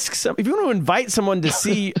if you want to invite someone to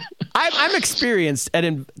see, I'm experienced at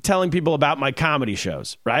telling people about my comedy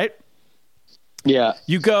shows, right? Yeah.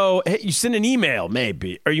 You send an email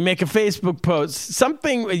maybe, or you make a Facebook post,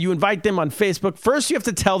 something, you invite them on Facebook. First, you have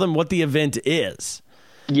to tell them what the event is.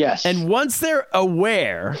 Yes. And once they're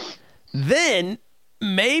aware, then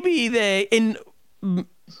maybe they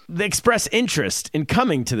express interest in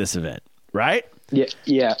coming to this event, right?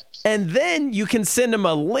 Yeah. And then you can send them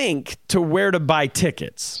a link to where to buy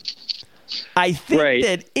tickets. I think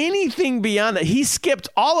that anything beyond that, he skipped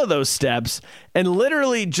all of those steps and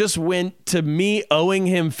literally just went to me owing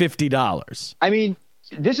him $50. I mean,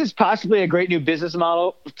 this is possibly a great new business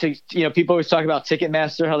model to, people always talk about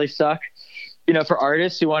Ticketmaster, how they suck, for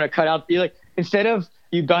artists who want to cut out, instead of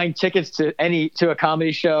you buying tickets to a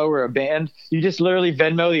comedy show or a band, you just literally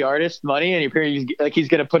Venmo the artist money, and he's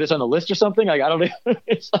going to put us on the list or something. Like, I don't know.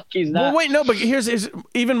 It's like he's not. Well, wait, no, but here's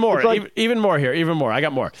even more. Like, even more here. Even more. I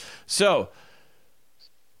got more. So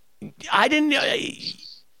I didn't.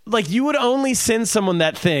 Like, you would only send someone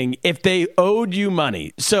that thing if they owed you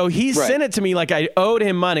money. So he sent it to me like I owed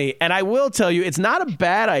him money. And I will tell you, it's not a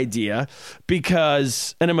bad idea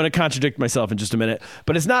because, and I'm going to contradict myself in just a minute,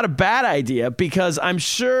 but it's not a bad idea because I'm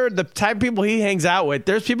sure the type of people he hangs out with,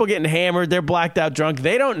 there's people getting hammered, they're blacked out drunk.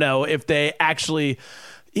 They don't know if they actually...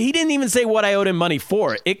 He didn't even say what I owed him money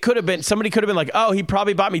for. It could have been, somebody could have been like, oh, he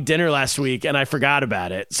probably bought me dinner last week and I forgot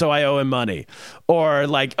about it, so I owe him money. Or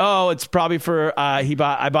like, oh, it's probably for, he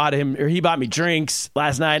bought me drinks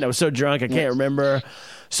last night and I was so drunk I can't remember.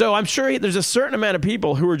 So I'm sure there's a certain amount of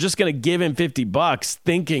people who are just going to give him $50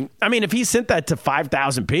 thinking, I mean, if he sent that to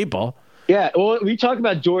 5,000 people. Yeah, well, we talk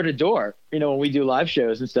about door to door, when we do live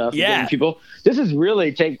shows and stuff. Yeah. And people, this is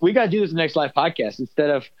really we got to do this in the next live podcast instead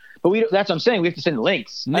of, but that's what I'm saying. We have to send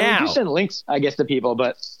links. Now, we do send links, I guess, to people,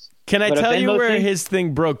 but. Can I tell you where his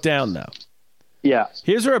thing broke down, though? Yeah.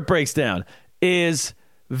 Here's where it breaks down. Is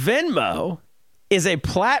Venmo is a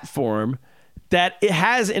platform that it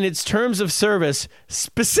has in its terms of service,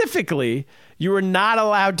 specifically, you are not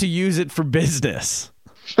allowed to use it for business.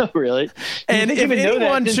 Really? And if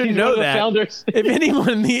anyone should know that, if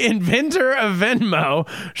anyone, the inventor of Venmo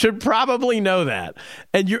should probably know that.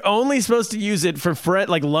 And you're only supposed to use it for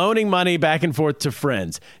like loaning money back and forth to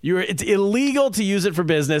friends. It's illegal to use it for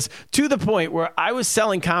business, to the point where I was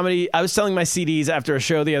selling comedy. I was selling my CDs after a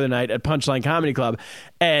show the other night at Punchline Comedy Club,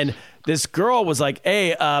 and this girl was like,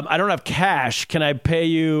 hey, I don't have cash. Can I pay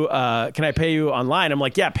you online? I'm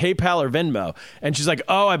like, yeah, PayPal or Venmo. And she's like,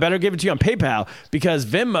 oh, I better give it to you on PayPal because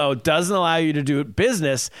Venmo doesn't allow you to do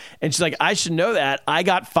business. And she's like, I should know that. I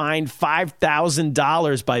got fined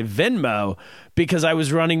 $5,000 by Venmo because I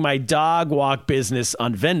was running my dog walk business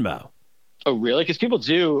on Venmo. Oh, really? Because people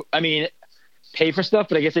do, pay for stuff,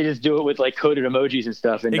 but I guess they just do it with like coded emojis and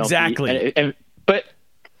stuff. And exactly. But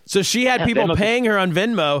so she had people paying her on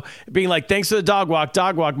Venmo, being like, thanks for the dog walk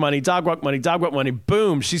money, dog walk money.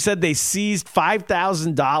 Boom. She said they seized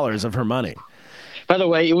 $5,000 of her money. By the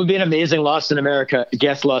way, it would be an amazing loss in America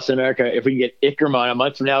if we can get Ikram on a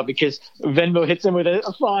month from now because Venmo hits him with a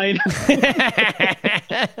fine.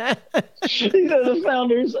 These are the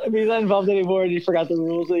founders. He's not involved anymore and he forgot the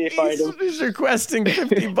rules and he fined him. He's requesting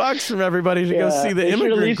 $50 from everybody to go see the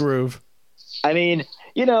Immigrant Groove. I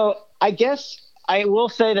guess I will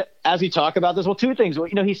say that as we talk about this, well, two things. Well,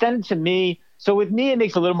 he sent it to me. So with me, it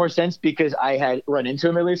makes a little more sense because I had run into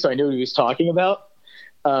him at least, so I knew what he was talking about.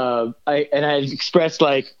 I had expressed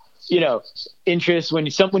interest when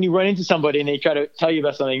you run into somebody and they try to tell you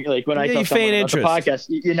about something. Like when I tell someone about the podcast,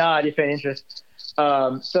 you feign interest.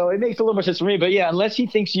 So it makes a little more sense for me. But yeah, unless he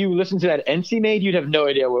thinks you listened to that NC made, you'd have no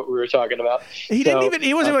idea what we were talking about. He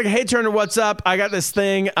wasn't like, hey, Turner, what's up? I got this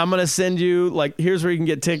thing. I'm going to send you, like, here's where you can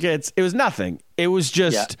get tickets. It was nothing. It was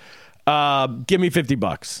just, give me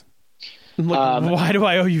 $50. Why do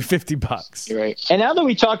I owe you $50? Right. And now that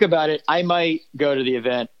we talk about it, I might go to the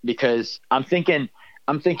event because I'm thinking,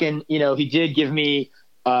 he did give me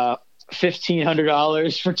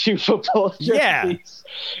 $1,500 for 2 football jerseys.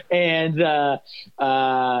 Yeah. And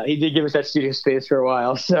he did give us that studio space for a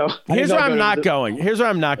while. So here's where I'm not going. Here's where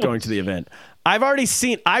I'm not going to the event. I've already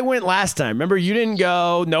seen. I went last time. Remember, you didn't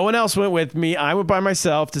go. No one else went with me. I went by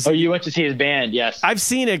myself to see. Oh, you went to see his band? Yes. I've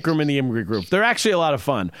seen Ikram and the Immigrant Group. They're actually a lot of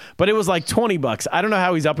fun, but it was like $20. I don't know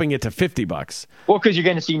how he's upping it to $50. Well, because you're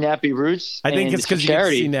going to see Nappy Roots. I think it's because you get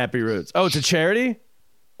to see Nappy Roots. Oh, it's a charity.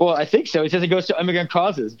 Well, I think so. It says it goes to immigrant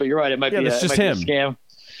causes, but you're right. It might be just him. A scam.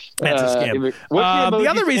 That's a scam. The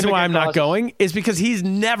other reason why I'm not going is because he's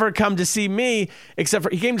never come to see me, except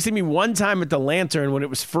for he came to see me one time at the Lantern when it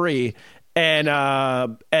was free. And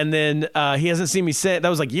then he hasn't seen me since. That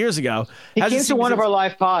was like years ago. He came to one of our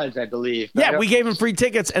live pods, I believe. Yeah, we gave him free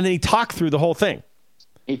tickets, and then he talked through the whole thing.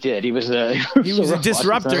 He did. He was a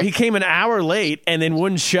disruptor. He came an hour late and then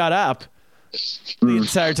wouldn't shut up the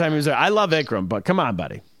entire time he was there. I love Ikram, but come on,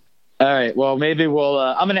 buddy. All right. Well, maybe we'll.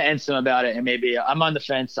 I'm going to end some about it, and maybe I'm on the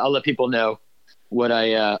fence. I'll let people know what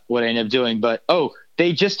I end up doing. But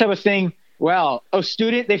they just have a thing. Wow.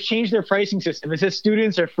 They've changed their pricing system. It says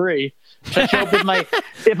students are free. So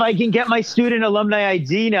if I can get my student alumni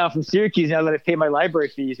ID now from Syracuse, now that I've paid my library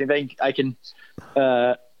fees, I can.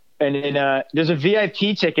 And then there's a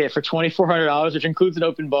VIP ticket for $2,400, which includes an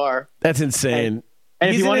open bar. That's insane.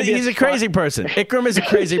 And he's a crazy person. Ikram is a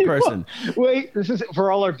crazy person. Wait, this is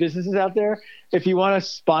for all our businesses out there. If you want to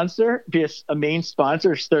sponsor, be a main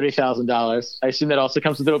sponsor, it's $30,000. I assume that also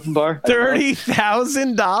comes with an open bar.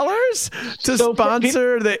 $30,000 to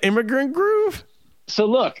sponsor the Immigrant Groove? So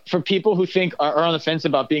look, for people who think are on the fence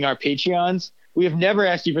about being our Patreons, we have never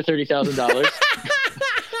asked you for $30,000.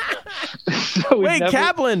 Wait,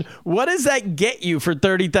 Kaplan, what does that get you for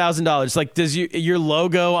 $30,000? Like, does your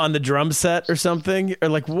logo on the drum set or something? Or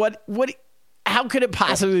like, what? How could it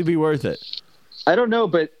possibly be worth it? I don't know,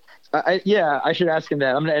 but I should ask him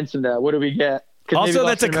that. I'm going to answer that. What do we get? Also,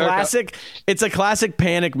 that's a classic. It's a classic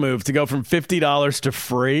panic move to go from $50 to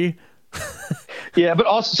free. Yeah, but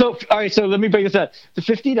also, all right. So let me break this out. The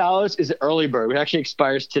 $50 is an early bird. It actually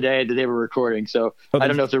expires today, the day we're recording. So I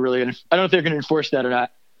don't know if they're really going to. I don't know if they're going to enforce that or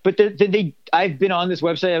not. But I've been on this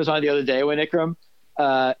website. I was on it the other day when Ikram,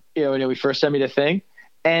 when we first sent me the thing,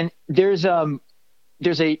 and there's now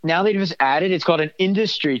they just added. It's called an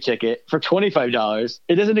industry ticket for $25.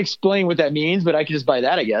 It doesn't explain what that means, but I can just buy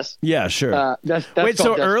that, I guess. Yeah, sure. Wait,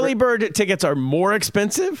 so early bird tickets are more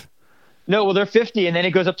expensive? No, well, they're $50, and then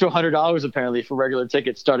it goes up to $100 apparently for regular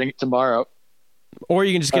tickets starting tomorrow. Or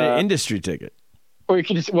you can just get an industry ticket. Or you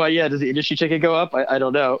can just, does the industry ticket go up? I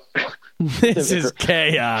don't know. This is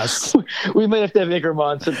chaos. We might have to have Ikram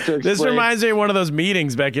on to explain. This reminds me of one of those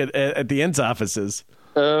meetings back at the Int's offices.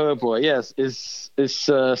 Oh boy, yes. Is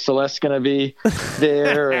Celeste going to be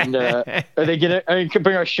there? And are they going to? I mean, can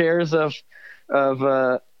bring our shares of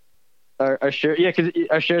our share? Yeah, because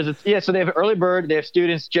our shares. So they have early bird. They have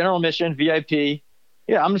students, general admission, VIP.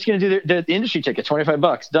 Yeah, I'm just going to do the industry ticket,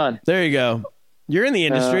 $25. Done. There you go. You're in the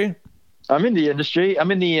industry. I'm in the industry.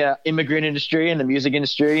 I'm in the immigrant industry and the music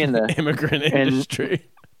industry and the immigrant industry.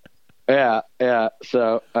 Yeah.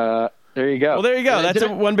 So there you go. Well, there you go. That's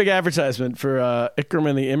one big advertisement for Ikram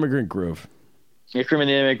and the Immigrant Groove. Ikram and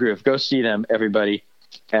the Immigrant Groove. Go see them, everybody.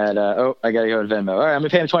 At I gotta go to Venmo. All right, I'm gonna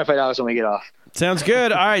pay them $25 when we get off. Sounds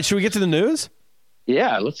good. All right, should we get to the news?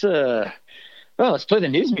 Yeah, let's play the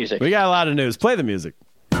news music. We got a lot of news. Play the music.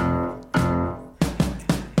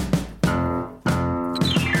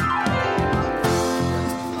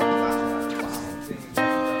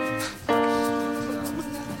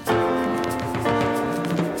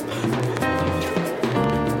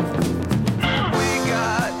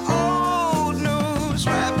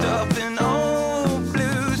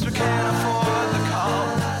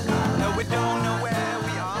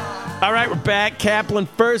 All right, we're back. Kaplan,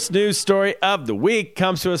 first news story of the week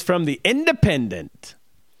comes to us from The Independent.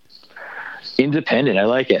 Independent, I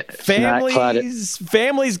like it.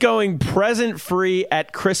 Families going present-free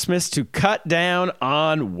at Christmas to cut down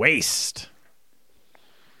on waste.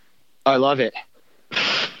 I love it.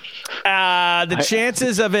 The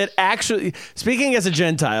chances of it actually, speaking as a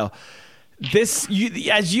Gentile, I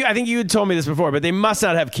think you had told me this before, but they must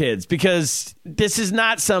not have kids because this is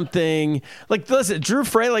not something like, listen, Drew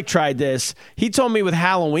Freilich tried this. He told me with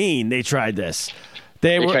Halloween they tried this.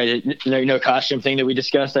 They tried no costume thing that we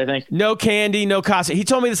discussed, I think. No candy, no costume. He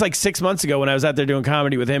told me this like 6 months ago when I was out there doing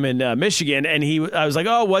comedy with him in Michigan, and I was like,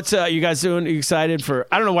 "Oh, what's you guys doing? Are you excited for?"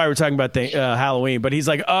 I don't know why we're talking about Halloween, but he's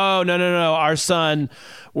like, "Oh, no, our son,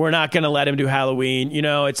 we're not going to let him do Halloween. You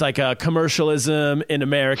know, it's like a commercialism in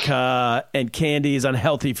America, and candy is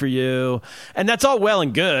unhealthy for you." And that's all well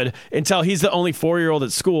and good until he's the only 4-year-old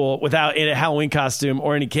at school without a Halloween costume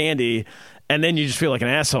or any candy. And then you just feel like an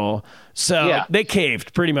asshole. So they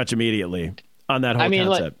caved pretty much immediately on that whole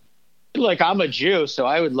concept. Like I'm a Jew, so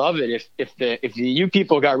I would love it if you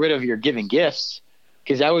people got rid of your giving gifts,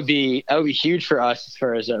 because that would be huge for us as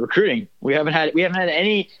far as recruiting. We haven't had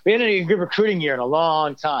any good recruiting year in a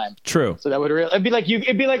long time. True. So that would it'd be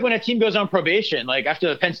like when a team goes on probation, like after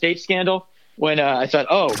the Penn State scandal. When I thought,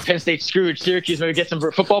 Penn State screwed Syracuse, maybe get some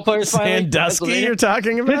football players. Sandusky, you're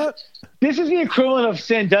talking about? This is the equivalent of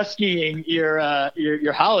Sanduskying your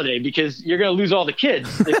holiday, because you're going to lose all the kids.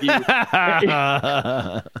 If you,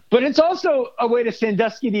 but it's also a way to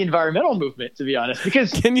Sandusky the environmental movement, to be honest.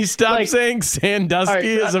 Because can you stop saying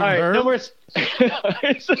Sandusky as a verb? No more. All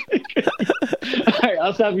right,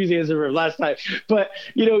 I'll stop using it as a verb last time. But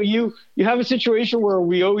you have a situation where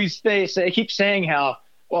we always keep saying how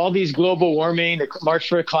all these global warming, the March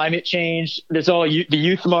for Climate Change, there's all the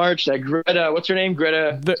youth march, that Greta, what's her name?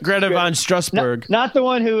 Greta von Strasberg. Not the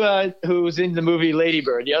one who was in the movie Lady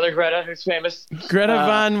Bird. The other Greta who's famous. Greta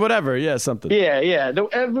von whatever. Yeah, something. Yeah.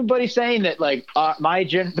 Everybody's saying that like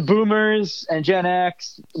the boomers and Gen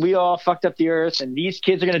X, we all fucked up the earth, and these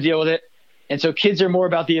kids are going to deal with it. And so kids are more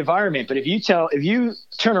about the environment. But if you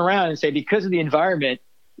turn around and say, because of the environment,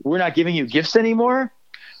 we're not giving you gifts anymore,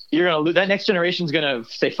 that next generation's gonna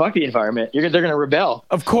say fuck the environment. They're gonna rebel.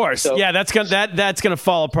 Of course, so, yeah. That's gonna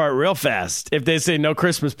fall apart real fast if they say no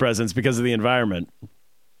Christmas presents because of the environment.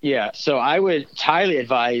 Yeah, so I would highly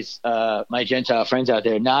advise my Gentile friends out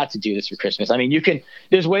there not to do this for Christmas. I mean,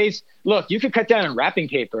 there's ways. Look, you could cut down on wrapping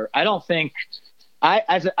paper. I don't think.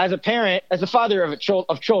 As a parent, as a father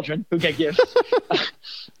of children who get gifts,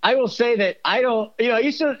 I will say that I don't. I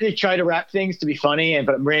used to try to wrap things to be funny,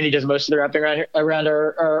 but Randy does most of the wrapping around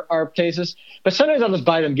our places. But sometimes I'll just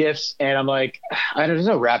buy them gifts, and I'm like, there's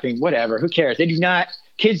no wrapping, whatever. Who cares?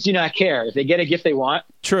 Kids do not care if they get a gift they want.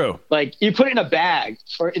 True. Like you put it in a bag,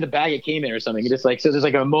 or in the bag it came in, or something. You just so there's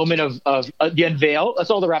like a moment of the unveil.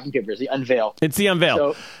 That's all the wrapping paper is. The unveil. It's the unveil.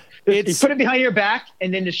 So, you put it behind your back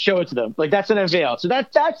and then just show it to them. Like that's an unveil. So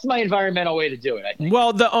that's my environmental way to do it, I think.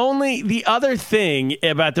 Well, the other thing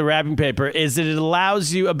about the wrapping paper is that it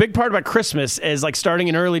allows you, a big part about Christmas is like starting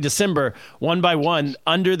in early December, one by one,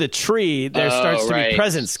 under the tree, there starts to be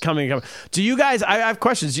presents coming. Do you guys, I have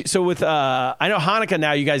questions. So with, I know Hanukkah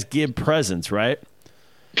now, you guys give presents, right?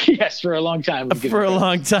 Yes, for a long time. For a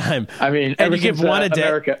long time. I mean, and you give one a day.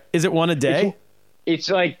 America. Is it one a day? It's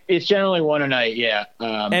generally one a night, yeah.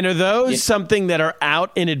 And are those something that are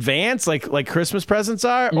out in advance, like Christmas presents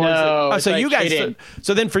are? Or no. So you guys,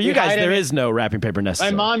 so then for you guys, there is no wrapping paper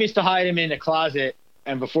necessary. My mom used to hide them in the closet,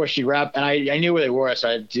 and before she wrapped, and I knew where they were, so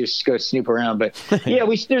I'd just go snoop around. But yeah,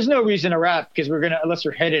 there's no reason to wrap because unless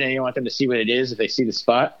we're headed, and you don't want them to see what it is if they see the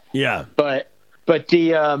spot. Yeah. But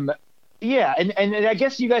the yeah, and I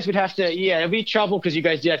guess you guys would have to. Yeah, it'd be trouble because you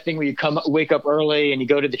guys do that thing where you wake up early and you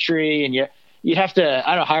go to the tree and you'd have to,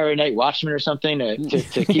 hire a night watchman or something to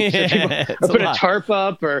keep people, or put a tarp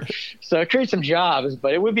up, or so create some jobs.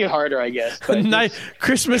 But it would be harder, I guess.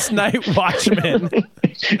 Christmas night watchman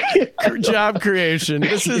job creation.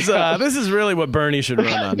 This is really what Bernie should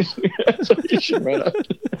run on. That's what he should run on.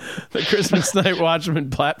 The Christmas night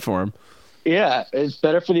watchman platform. Yeah, it's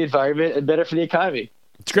better for the environment and better for the economy.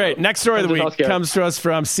 It's great. Next story of the week comes to us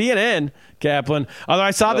from CNN, Kaplan. Although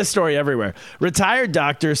I saw this story everywhere. Retired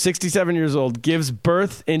doctor, 67 years old, gives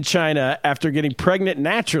birth in China after getting pregnant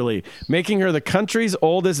naturally, making her the country's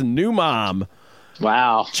oldest new mom.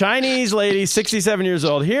 Wow. Chinese lady, 67 years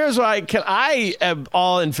old. Here's why I am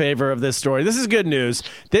all in favor of this story. This is good news.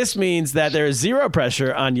 This means that there is zero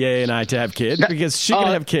pressure on Ye and I to have kids because she can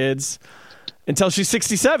have kids until she's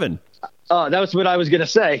 67. Oh, that was what I was going to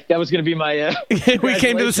say. That was going to be my... we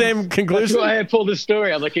came to the same conclusion. That's why I pulled this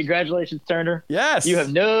story. I'm like, congratulations, Turner. Yes. You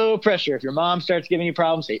have no pressure. If your mom starts giving you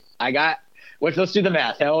problems, say, let's do the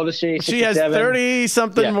math. How old is she? 67? She has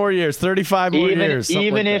 30-something more years, 35 more years.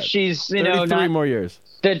 Even like if she's, 33 more years.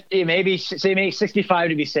 Maybe 65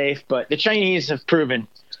 to be safe, but the Chinese have proven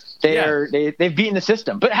they've beaten the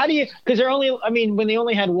system. But how do you... Because when they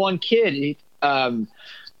only had one kid...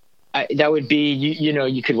 that would be,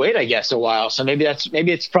 you could wait, I guess, a while. So maybe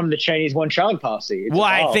it's from the Chinese one-child policy. Well,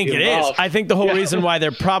 I think it is. I think the whole reason why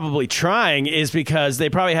they're probably trying is because they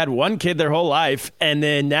probably had one kid their whole life, and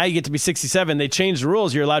then now you get to be 67. They changed the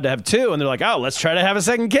rules. You're allowed to have two, and they're like, oh, let's try to have a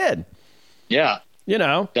second kid. Yeah.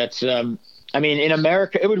 That's, in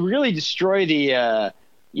America, it would really destroy the,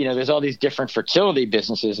 there's all these different fertility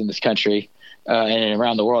businesses in this country and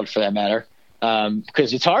around the world for that matter.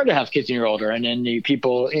 Because it's hard to have kids when you're older, and then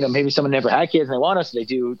people, maybe someone never had kids and they want us, so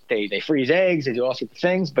they freeze eggs, they do all sorts of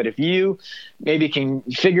things. But if you maybe can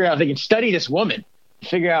figure out, they can study this woman,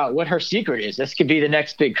 figure out what her secret is, this could be the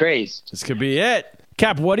next big craze. This could be it.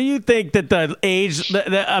 Cap, what do you think that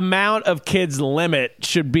the amount of kids limit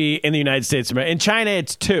should be in the United States? In China,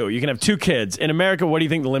 it's 2. You can have 2 kids. In America, what do you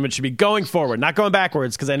think the limit should be going forward? Not going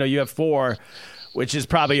backwards, because I know you have 4. Which is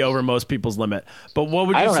probably over most people's limit. But what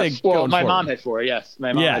would you say? My mom had 4, yes.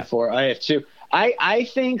 My mom had 4. I have 2. I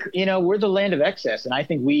think, we're the land of excess, and I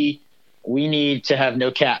think we need to have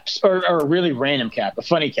no caps, or a really random cap, a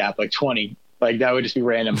funny cap, like 20. Like, that would just be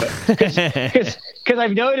random. But because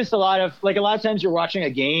I've noticed a lot of times you're watching a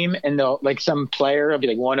game, and they'll, like, some player will be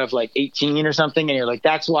like one of like 18 or something, and you're like,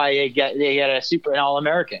 that's why they get an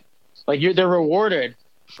All-American. Like, they're rewarded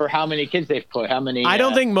for how many kids they've put, how many. I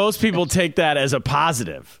don't think most people take that as a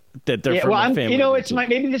positive that they're from a family. It's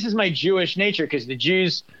maybe this is my Jewish nature, because the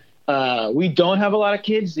Jews, we don't have a lot of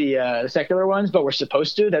kids, the secular ones, but we're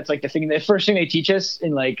supposed to. That's like the first thing they teach us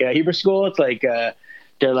in like Hebrew school. It's like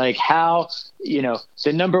they're like how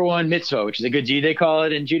the number one mitzvah, which is a good deed they call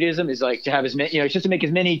it in Judaism, is like to have as many, it's just to make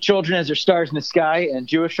as many children as there are stars in the sky, and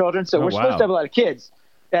Jewish children. So we're supposed to have a lot of kids.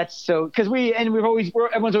 That's so because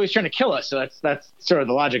everyone's always trying to kill us. So that's sort of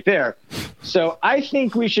the logic there. So I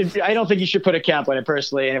don't think you should put a cap on it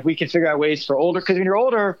personally. And if we can figure out ways for older, because when you're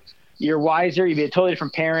older, you're wiser, you'd be a totally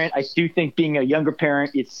different parent. I do think being a younger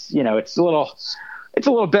parent, it's a little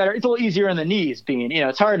better. It's a little easier on the knees being,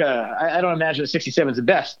 it's hard to, I don't imagine the 67 is the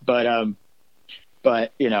best, but do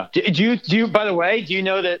you, by the way, do you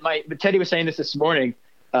know that Teddy was saying this morning,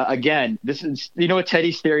 again, this is, what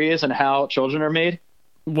Teddy's theory is on how children are made?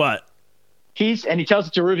 What? He tells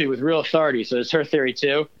it to Ruby with real authority, so it's her theory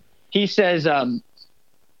too. He says, the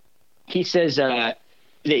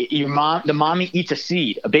mommy eats a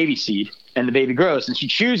seed, a baby seed, and the baby grows, and she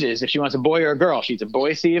chooses if she wants a boy or a girl. She eats a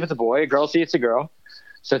boy seed if it's a boy, a girl seed if it's a girl.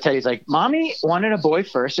 So Teddy's like, mommy wanted a boy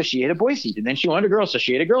first, so she ate a boy seed. And then she wanted a girl, so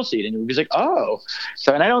she ate a girl seed. And Ruby's like, oh.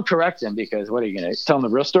 So, and I don't correct him because what are you going to tell him the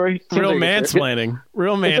real story? Real mansplaining.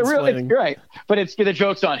 Real mansplaining. Right. But the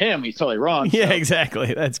joke's on him. He's totally wrong. Yeah,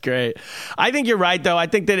 exactly. That's great. I think you're right, though. I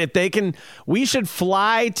think that we should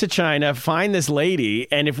fly to China, find this lady,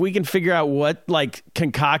 and if we can figure out what, like,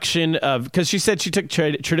 concoction of, because she said she took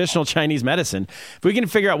traditional Chinese medicine. If we can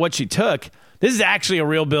figure out what she took, this is actually a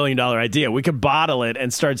real $1 billion idea. We could bottle it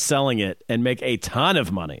and start selling it and make a ton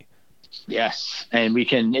of money. Yes. And it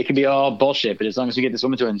can be all bullshit, but as long as we get this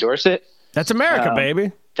woman to endorse it. That's America,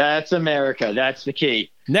 baby. That's America. That's the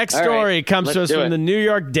key. Next story comes to us from the New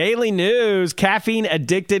York Daily News.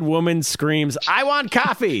 Caffeine-addicted woman screams, I want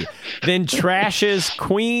coffee, then trashes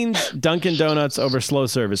Queens Dunkin' Donuts over slow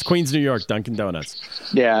service. Queens, New York, Dunkin'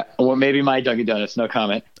 Donuts. Yeah, well, maybe my Dunkin' Donuts, no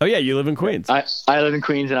comment. Oh, yeah, you live in Queens. I live in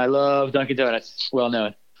Queens, and I love Dunkin' Donuts, well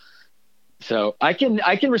known. So I can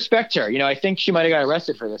respect her. I think she might have got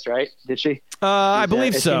arrested for this, right? Did she? I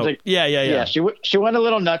believe so. Like, yeah. She went a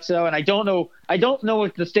little nutso, and I don't know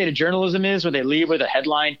what the state of journalism is where they leave with a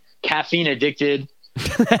headline: caffeine addicted.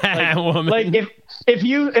 Like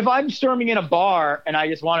if I'm storming in a bar and I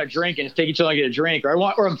just want a drink and it's taking too long to get a drink,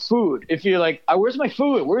 or I'm food. If you're like, where's my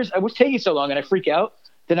food? What's taking so long? And I freak out.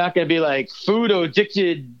 They're not going to be like food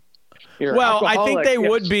addicted. Well, I think they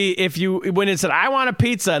would be when it said, I want a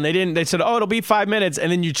pizza, and they said, oh, it'll be 5 minutes,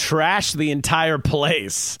 and then you trash the entire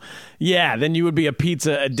place. Yeah, then you would be a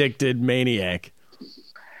pizza addicted maniac.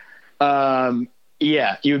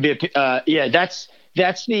 Yeah, you would be that's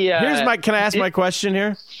the can I ask my question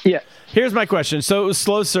here? Yeah. Here's my question. So it was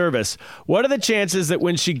slow service. What are the chances that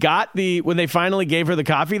when they finally gave her the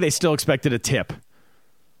coffee, they still expected a tip?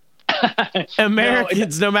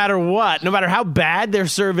 Americans, no matter how bad their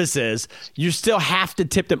service is, you still have to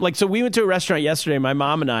tip them. Like, so we went to a restaurant yesterday, my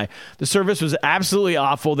mom and I. The service was absolutely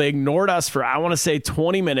awful. They ignored us for, I want to say,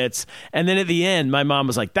 20 minutes. And then at the end, my mom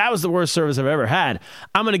was like, that was the worst service I've ever had.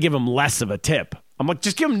 I'm going to give them less of a tip. I'm like,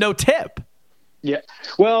 just give them no tip. Yeah.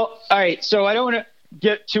 Well, all right. So I don't want to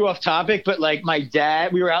get too off topic, but like my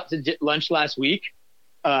dad, we were out to lunch last week.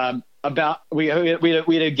 We had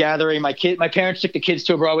a gathering. My parents took the kids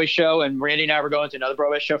to a Broadway show, and Randy and I were going to another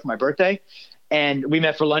Broadway show for my birthday. And we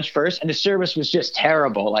met for lunch first, and the service was just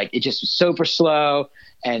terrible. Like, it just was super slow.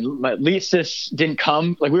 and my Lisa didn't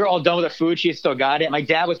come. Like we were all done with our food. She had still got it. My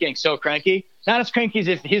dad was getting so cranky, not as cranky as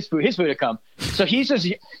if his food had come. So he's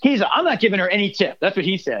I'm not giving her any tip. That's what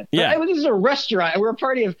he said. Yeah. This is a restaurant and we're a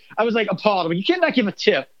party of, I was like appalled. But you cannot give a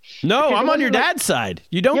tip. No, I'm on your dad's side.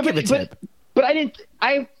 You don't give a tip. But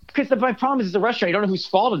because my problem is it's a restaurant. You don't know whose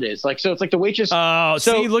fault it is. Like, so it's like the waitress. Oh,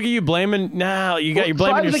 see, look at you blaming. No, you're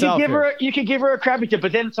blaming yourself. Like you could give her a crappy tip,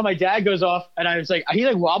 but then so my dad goes off, and I was like, he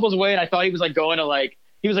like wobbles away, and I thought he was like going to like,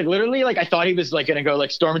 he was like literally like, I thought he was like going to go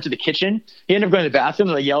like storm into the kitchen. He ended up going to the bathroom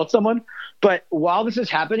and like yell at someone. But while this is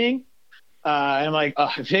happening, and I'm like,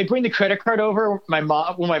 if they bring the credit card over, when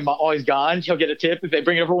my mom always gone, he'll get a tip. If they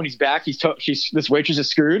bring it over when he's back, this waitress is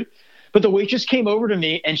screwed. But the waitress came over to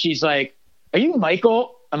me and she's like, "Are you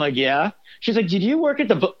Michael?" I'm like, "Yeah." She's like, "Did you work at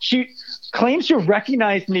the?" She claims to have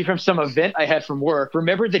recognized me from some event I had from work.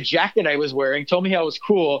 Remembered the jacket I was wearing. Told me I was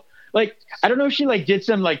cool. Like, I don't know if she like did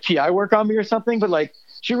some like PI work on me or something, but like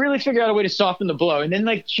she really figured out a way to soften the blow. And then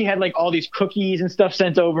like she had like all these cookies and stuff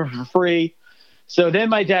sent over for free. So then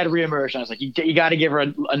my dad reemerged, and I was like, "You got to give her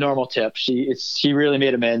a normal tip. She really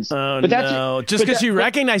made amends." Oh, no! Just because she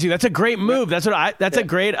recognized you, that's a great move. That's a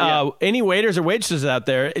great. Any waiters or waitresses out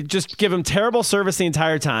there, just give them terrible service the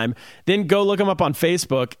entire time. Then go look them up on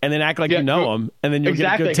Facebook, and then act like you know them, and then you'll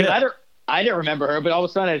get a good tip. I didn't remember her, but all of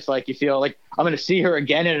a sudden it's like you feel like I'm going to see her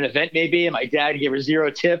again at an event maybe, and my dad gave her 0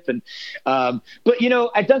 tip. And but you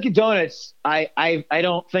know, at Dunkin' Donuts, I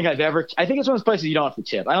don't think I've ever. I think it's one of those places you don't have to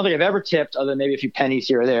tip. I don't think I've ever tipped other than maybe a few pennies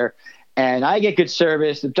here or there. And I get good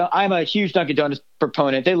service. I'm a huge Dunkin' Donuts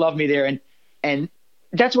proponent. They love me there, and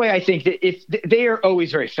that's why I think that if they are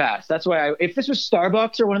always very fast. That's why if this was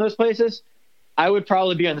Starbucks or one of those places, I would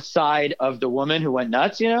probably be on the side of the woman who went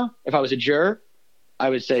nuts. You know, if I was a juror. I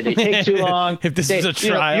would say they take too long. If this is a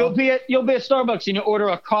trial, you'll be at Starbucks and you order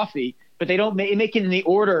a coffee, but they don't make it in the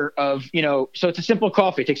order of, so it's a simple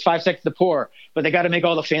coffee. It takes 5 seconds to pour, but they got to make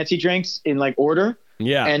all the fancy drinks in like order.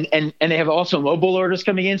 Yeah. And they have also mobile orders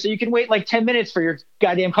coming in. So you can wait like 10 minutes for your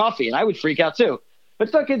goddamn coffee. And I would freak out too.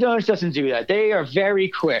 But Dunkin' Donuts doesn't do that. They are very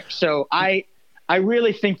quick. So I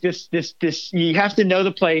really think this, you have to know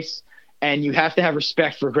the place. And you have to have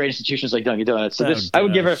respect for great institutions like Dunkin' Donuts. So I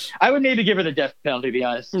would maybe give her the death penalty, to be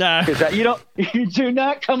honest. Nah. Because you do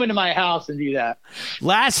not come into my house and do that.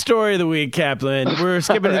 Last story of the week, Kaplan. We're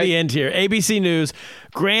skipping to the end here. ABC News: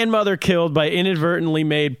 grandmother killed by inadvertently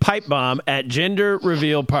made pipe bomb at gender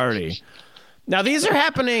reveal party. Now, these are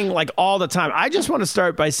happening like all the time. I just want to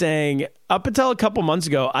start by saying, up until a couple months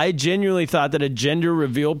ago, I genuinely thought that a gender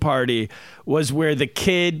reveal party was where the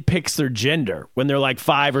kid picks their gender when they're like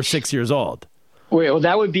 5 or 6 years old. Well,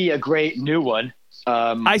 that would be a great new one.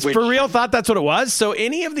 For real thought that's what it was. So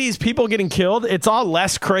any of these people getting killed, it's all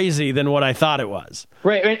less crazy than what I thought it was.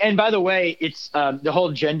 Right. And by the way, it's the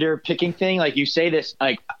whole gender picking thing. Like you say this,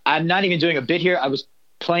 like I'm not even doing a bit here. I was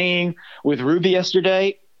playing with Ruby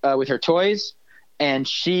yesterday with her toys. And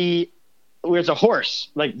she was a horse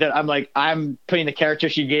like that. I'm putting the character.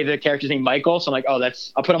 She gave the character's name Michael. So I'm like, I'll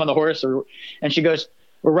put him on the horse. And she goes,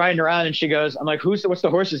 we're riding around. And she goes, I'm like, what's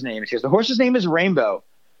the horse's name? And she goes, the horse's name is Rainbow.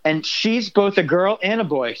 And she's both a girl and a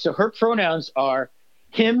boy. So her pronouns are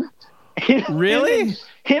him. Really?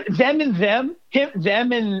 Him, them and them. Him,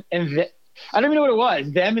 them and them. I don't even know what it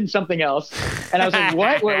was, them and something else. And I was like,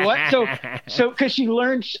 what? So because she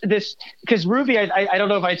learned this, because Ruby, I don't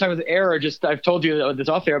know if I talked with the air or just I've told you this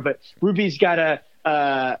off air, but Ruby's got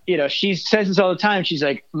she says this all the time. She's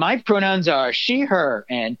like, my pronouns are she, her.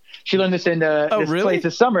 And she learned this in this place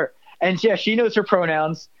this summer. And yeah, she knows her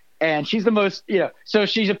pronouns. And she's the most, so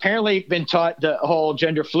she's apparently been taught the whole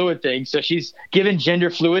gender fluid thing. So she's given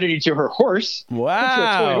gender fluidity to her horse.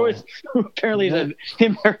 Wow. Horse, apparently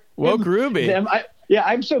her. Woke Ruby. Them.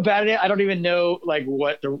 I'm so bad at it. I don't even know like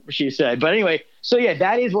what she said. But anyway, so yeah,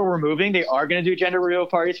 that is where we're moving. They are going to do gender reveal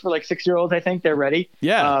parties for like 6-year-olds. I think they're ready.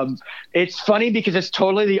 Yeah. It's funny because it's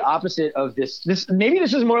totally the opposite of this. Maybe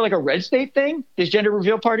this is more like a red state thing, these gender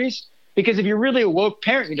reveal parties. Because if you're really a woke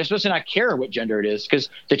parent, you're just supposed to not care what gender it is because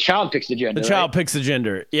the child picks the gender. The child picks the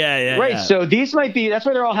gender. Yeah. Right. Yeah. So these might be, that's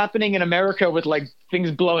why they're all happening in America with like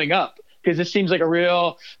things blowing up. Because this seems like a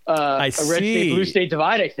real a red state, blue state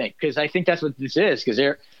divide, I think. Because I think that's what this is. Because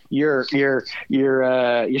there's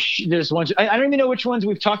ones, I don't even know which ones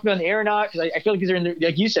we've talked about in the air or not. Because I feel like these are in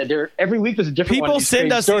like you said, every week there's a different one. People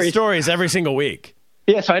send us these stories every single week.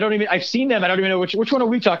 Yeah, so I've seen them. I don't even know which one are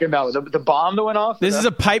we talking about? The bomb that went off? This is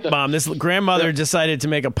a pipe bomb. This grandmother decided to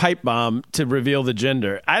make a pipe bomb to reveal the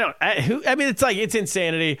gender. It's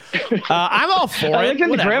insanity. I'm all for it. I like that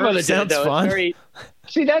the grandmother sounds did it, though. fun.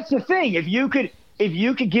 See, that's the thing. If you could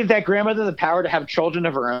give that grandmother the power to have children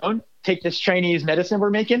of her own, take this Chinese medicine we're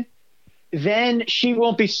making, then she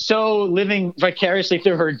won't be so living vicariously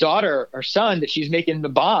through her daughter or son that she's making the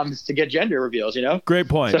bombs to get gender reveals, you know? Great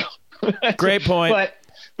point. Great point.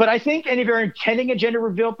 But I think, and if you're attending a gender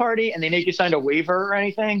reveal party and they make you sign a waiver or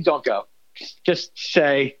anything, don't go. Just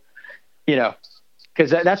say, you know, because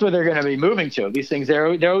that's what they're going to be moving to. These things,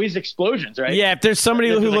 they're always explosions, right? Yeah, if there's somebody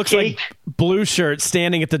who looks like Blue Shirt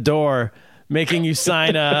standing at the door making you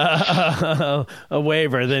sign a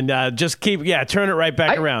waiver, then just turn it right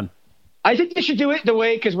back around. I think they should do it the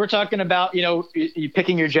way, because we're talking about, you know, you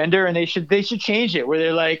picking your gender, and they should change it where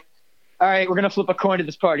they're like, all right, we're going to flip a coin to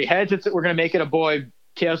this party. Heads, we're going to make it a boy.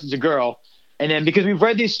 Tails, it's a girl. And then, because we've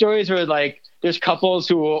read these stories where there's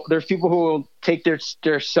people who will take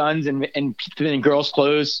their sons and put them in girls'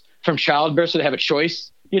 clothes from childbirth, so they have a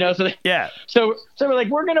choice. You know, so we're like,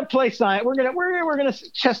 we're gonna play science. We're gonna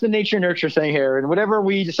test the nature nurture thing here, and whatever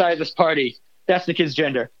we decide at this party, that's the kid's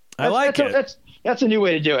gender. That's a new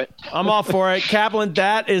way to do it. I'm all for it. Kaplan,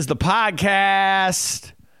 that is the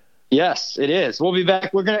podcast. Yes, it is. We'll be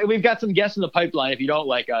back. We've got some guests in the pipeline if you don't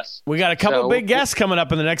like us. We got a couple big guests coming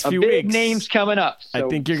up in the next few big weeks. Names coming up. So I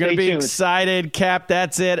think you're going to be excited. Cap,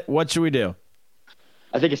 that's it. What should we do?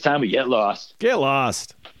 I think it's time we get lost. Get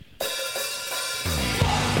lost.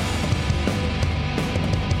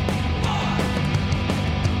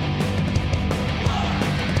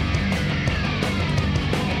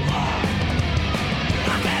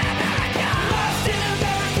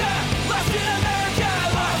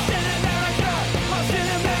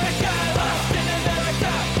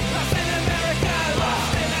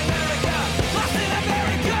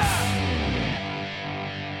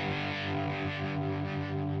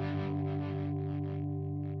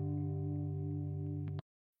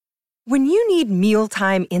 When you need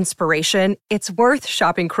mealtime inspiration, it's worth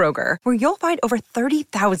shopping Kroger, where you'll find over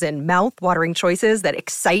 30,000 mouth-watering choices that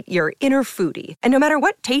excite your inner foodie. And no matter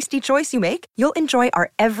what tasty choice you make, you'll enjoy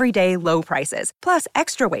our everyday low prices, plus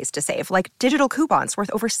extra ways to save, like digital coupons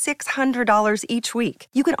worth over $600 each week.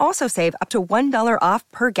 You can also save up to $1 off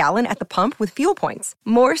per gallon at the pump with fuel points.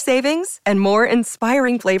 More savings and more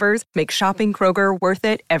inspiring flavors make shopping Kroger worth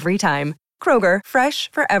it every time. Kroger,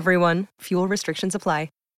 fresh for everyone. Fuel restrictions apply.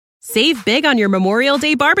 Save big on your Memorial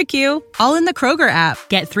Day barbecue, all in the Kroger app.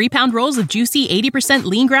 Get 3-pound rolls of juicy 80%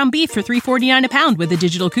 lean ground beef for $3.49 a pound with a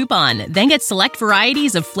digital coupon. Then get select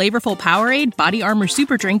varieties of flavorful Powerade, Body Armor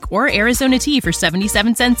Super Drink, or Arizona tea for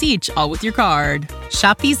 77 cents each, all with your card.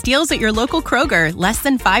 Shop these deals at your local Kroger, less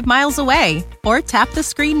than 5 miles away. Or tap the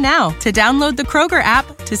screen now to download the Kroger app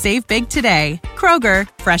to save big today. Kroger,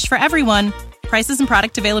 fresh for everyone. Prices and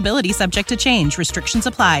product availability subject to change. Restrictions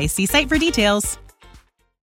apply. See site for details.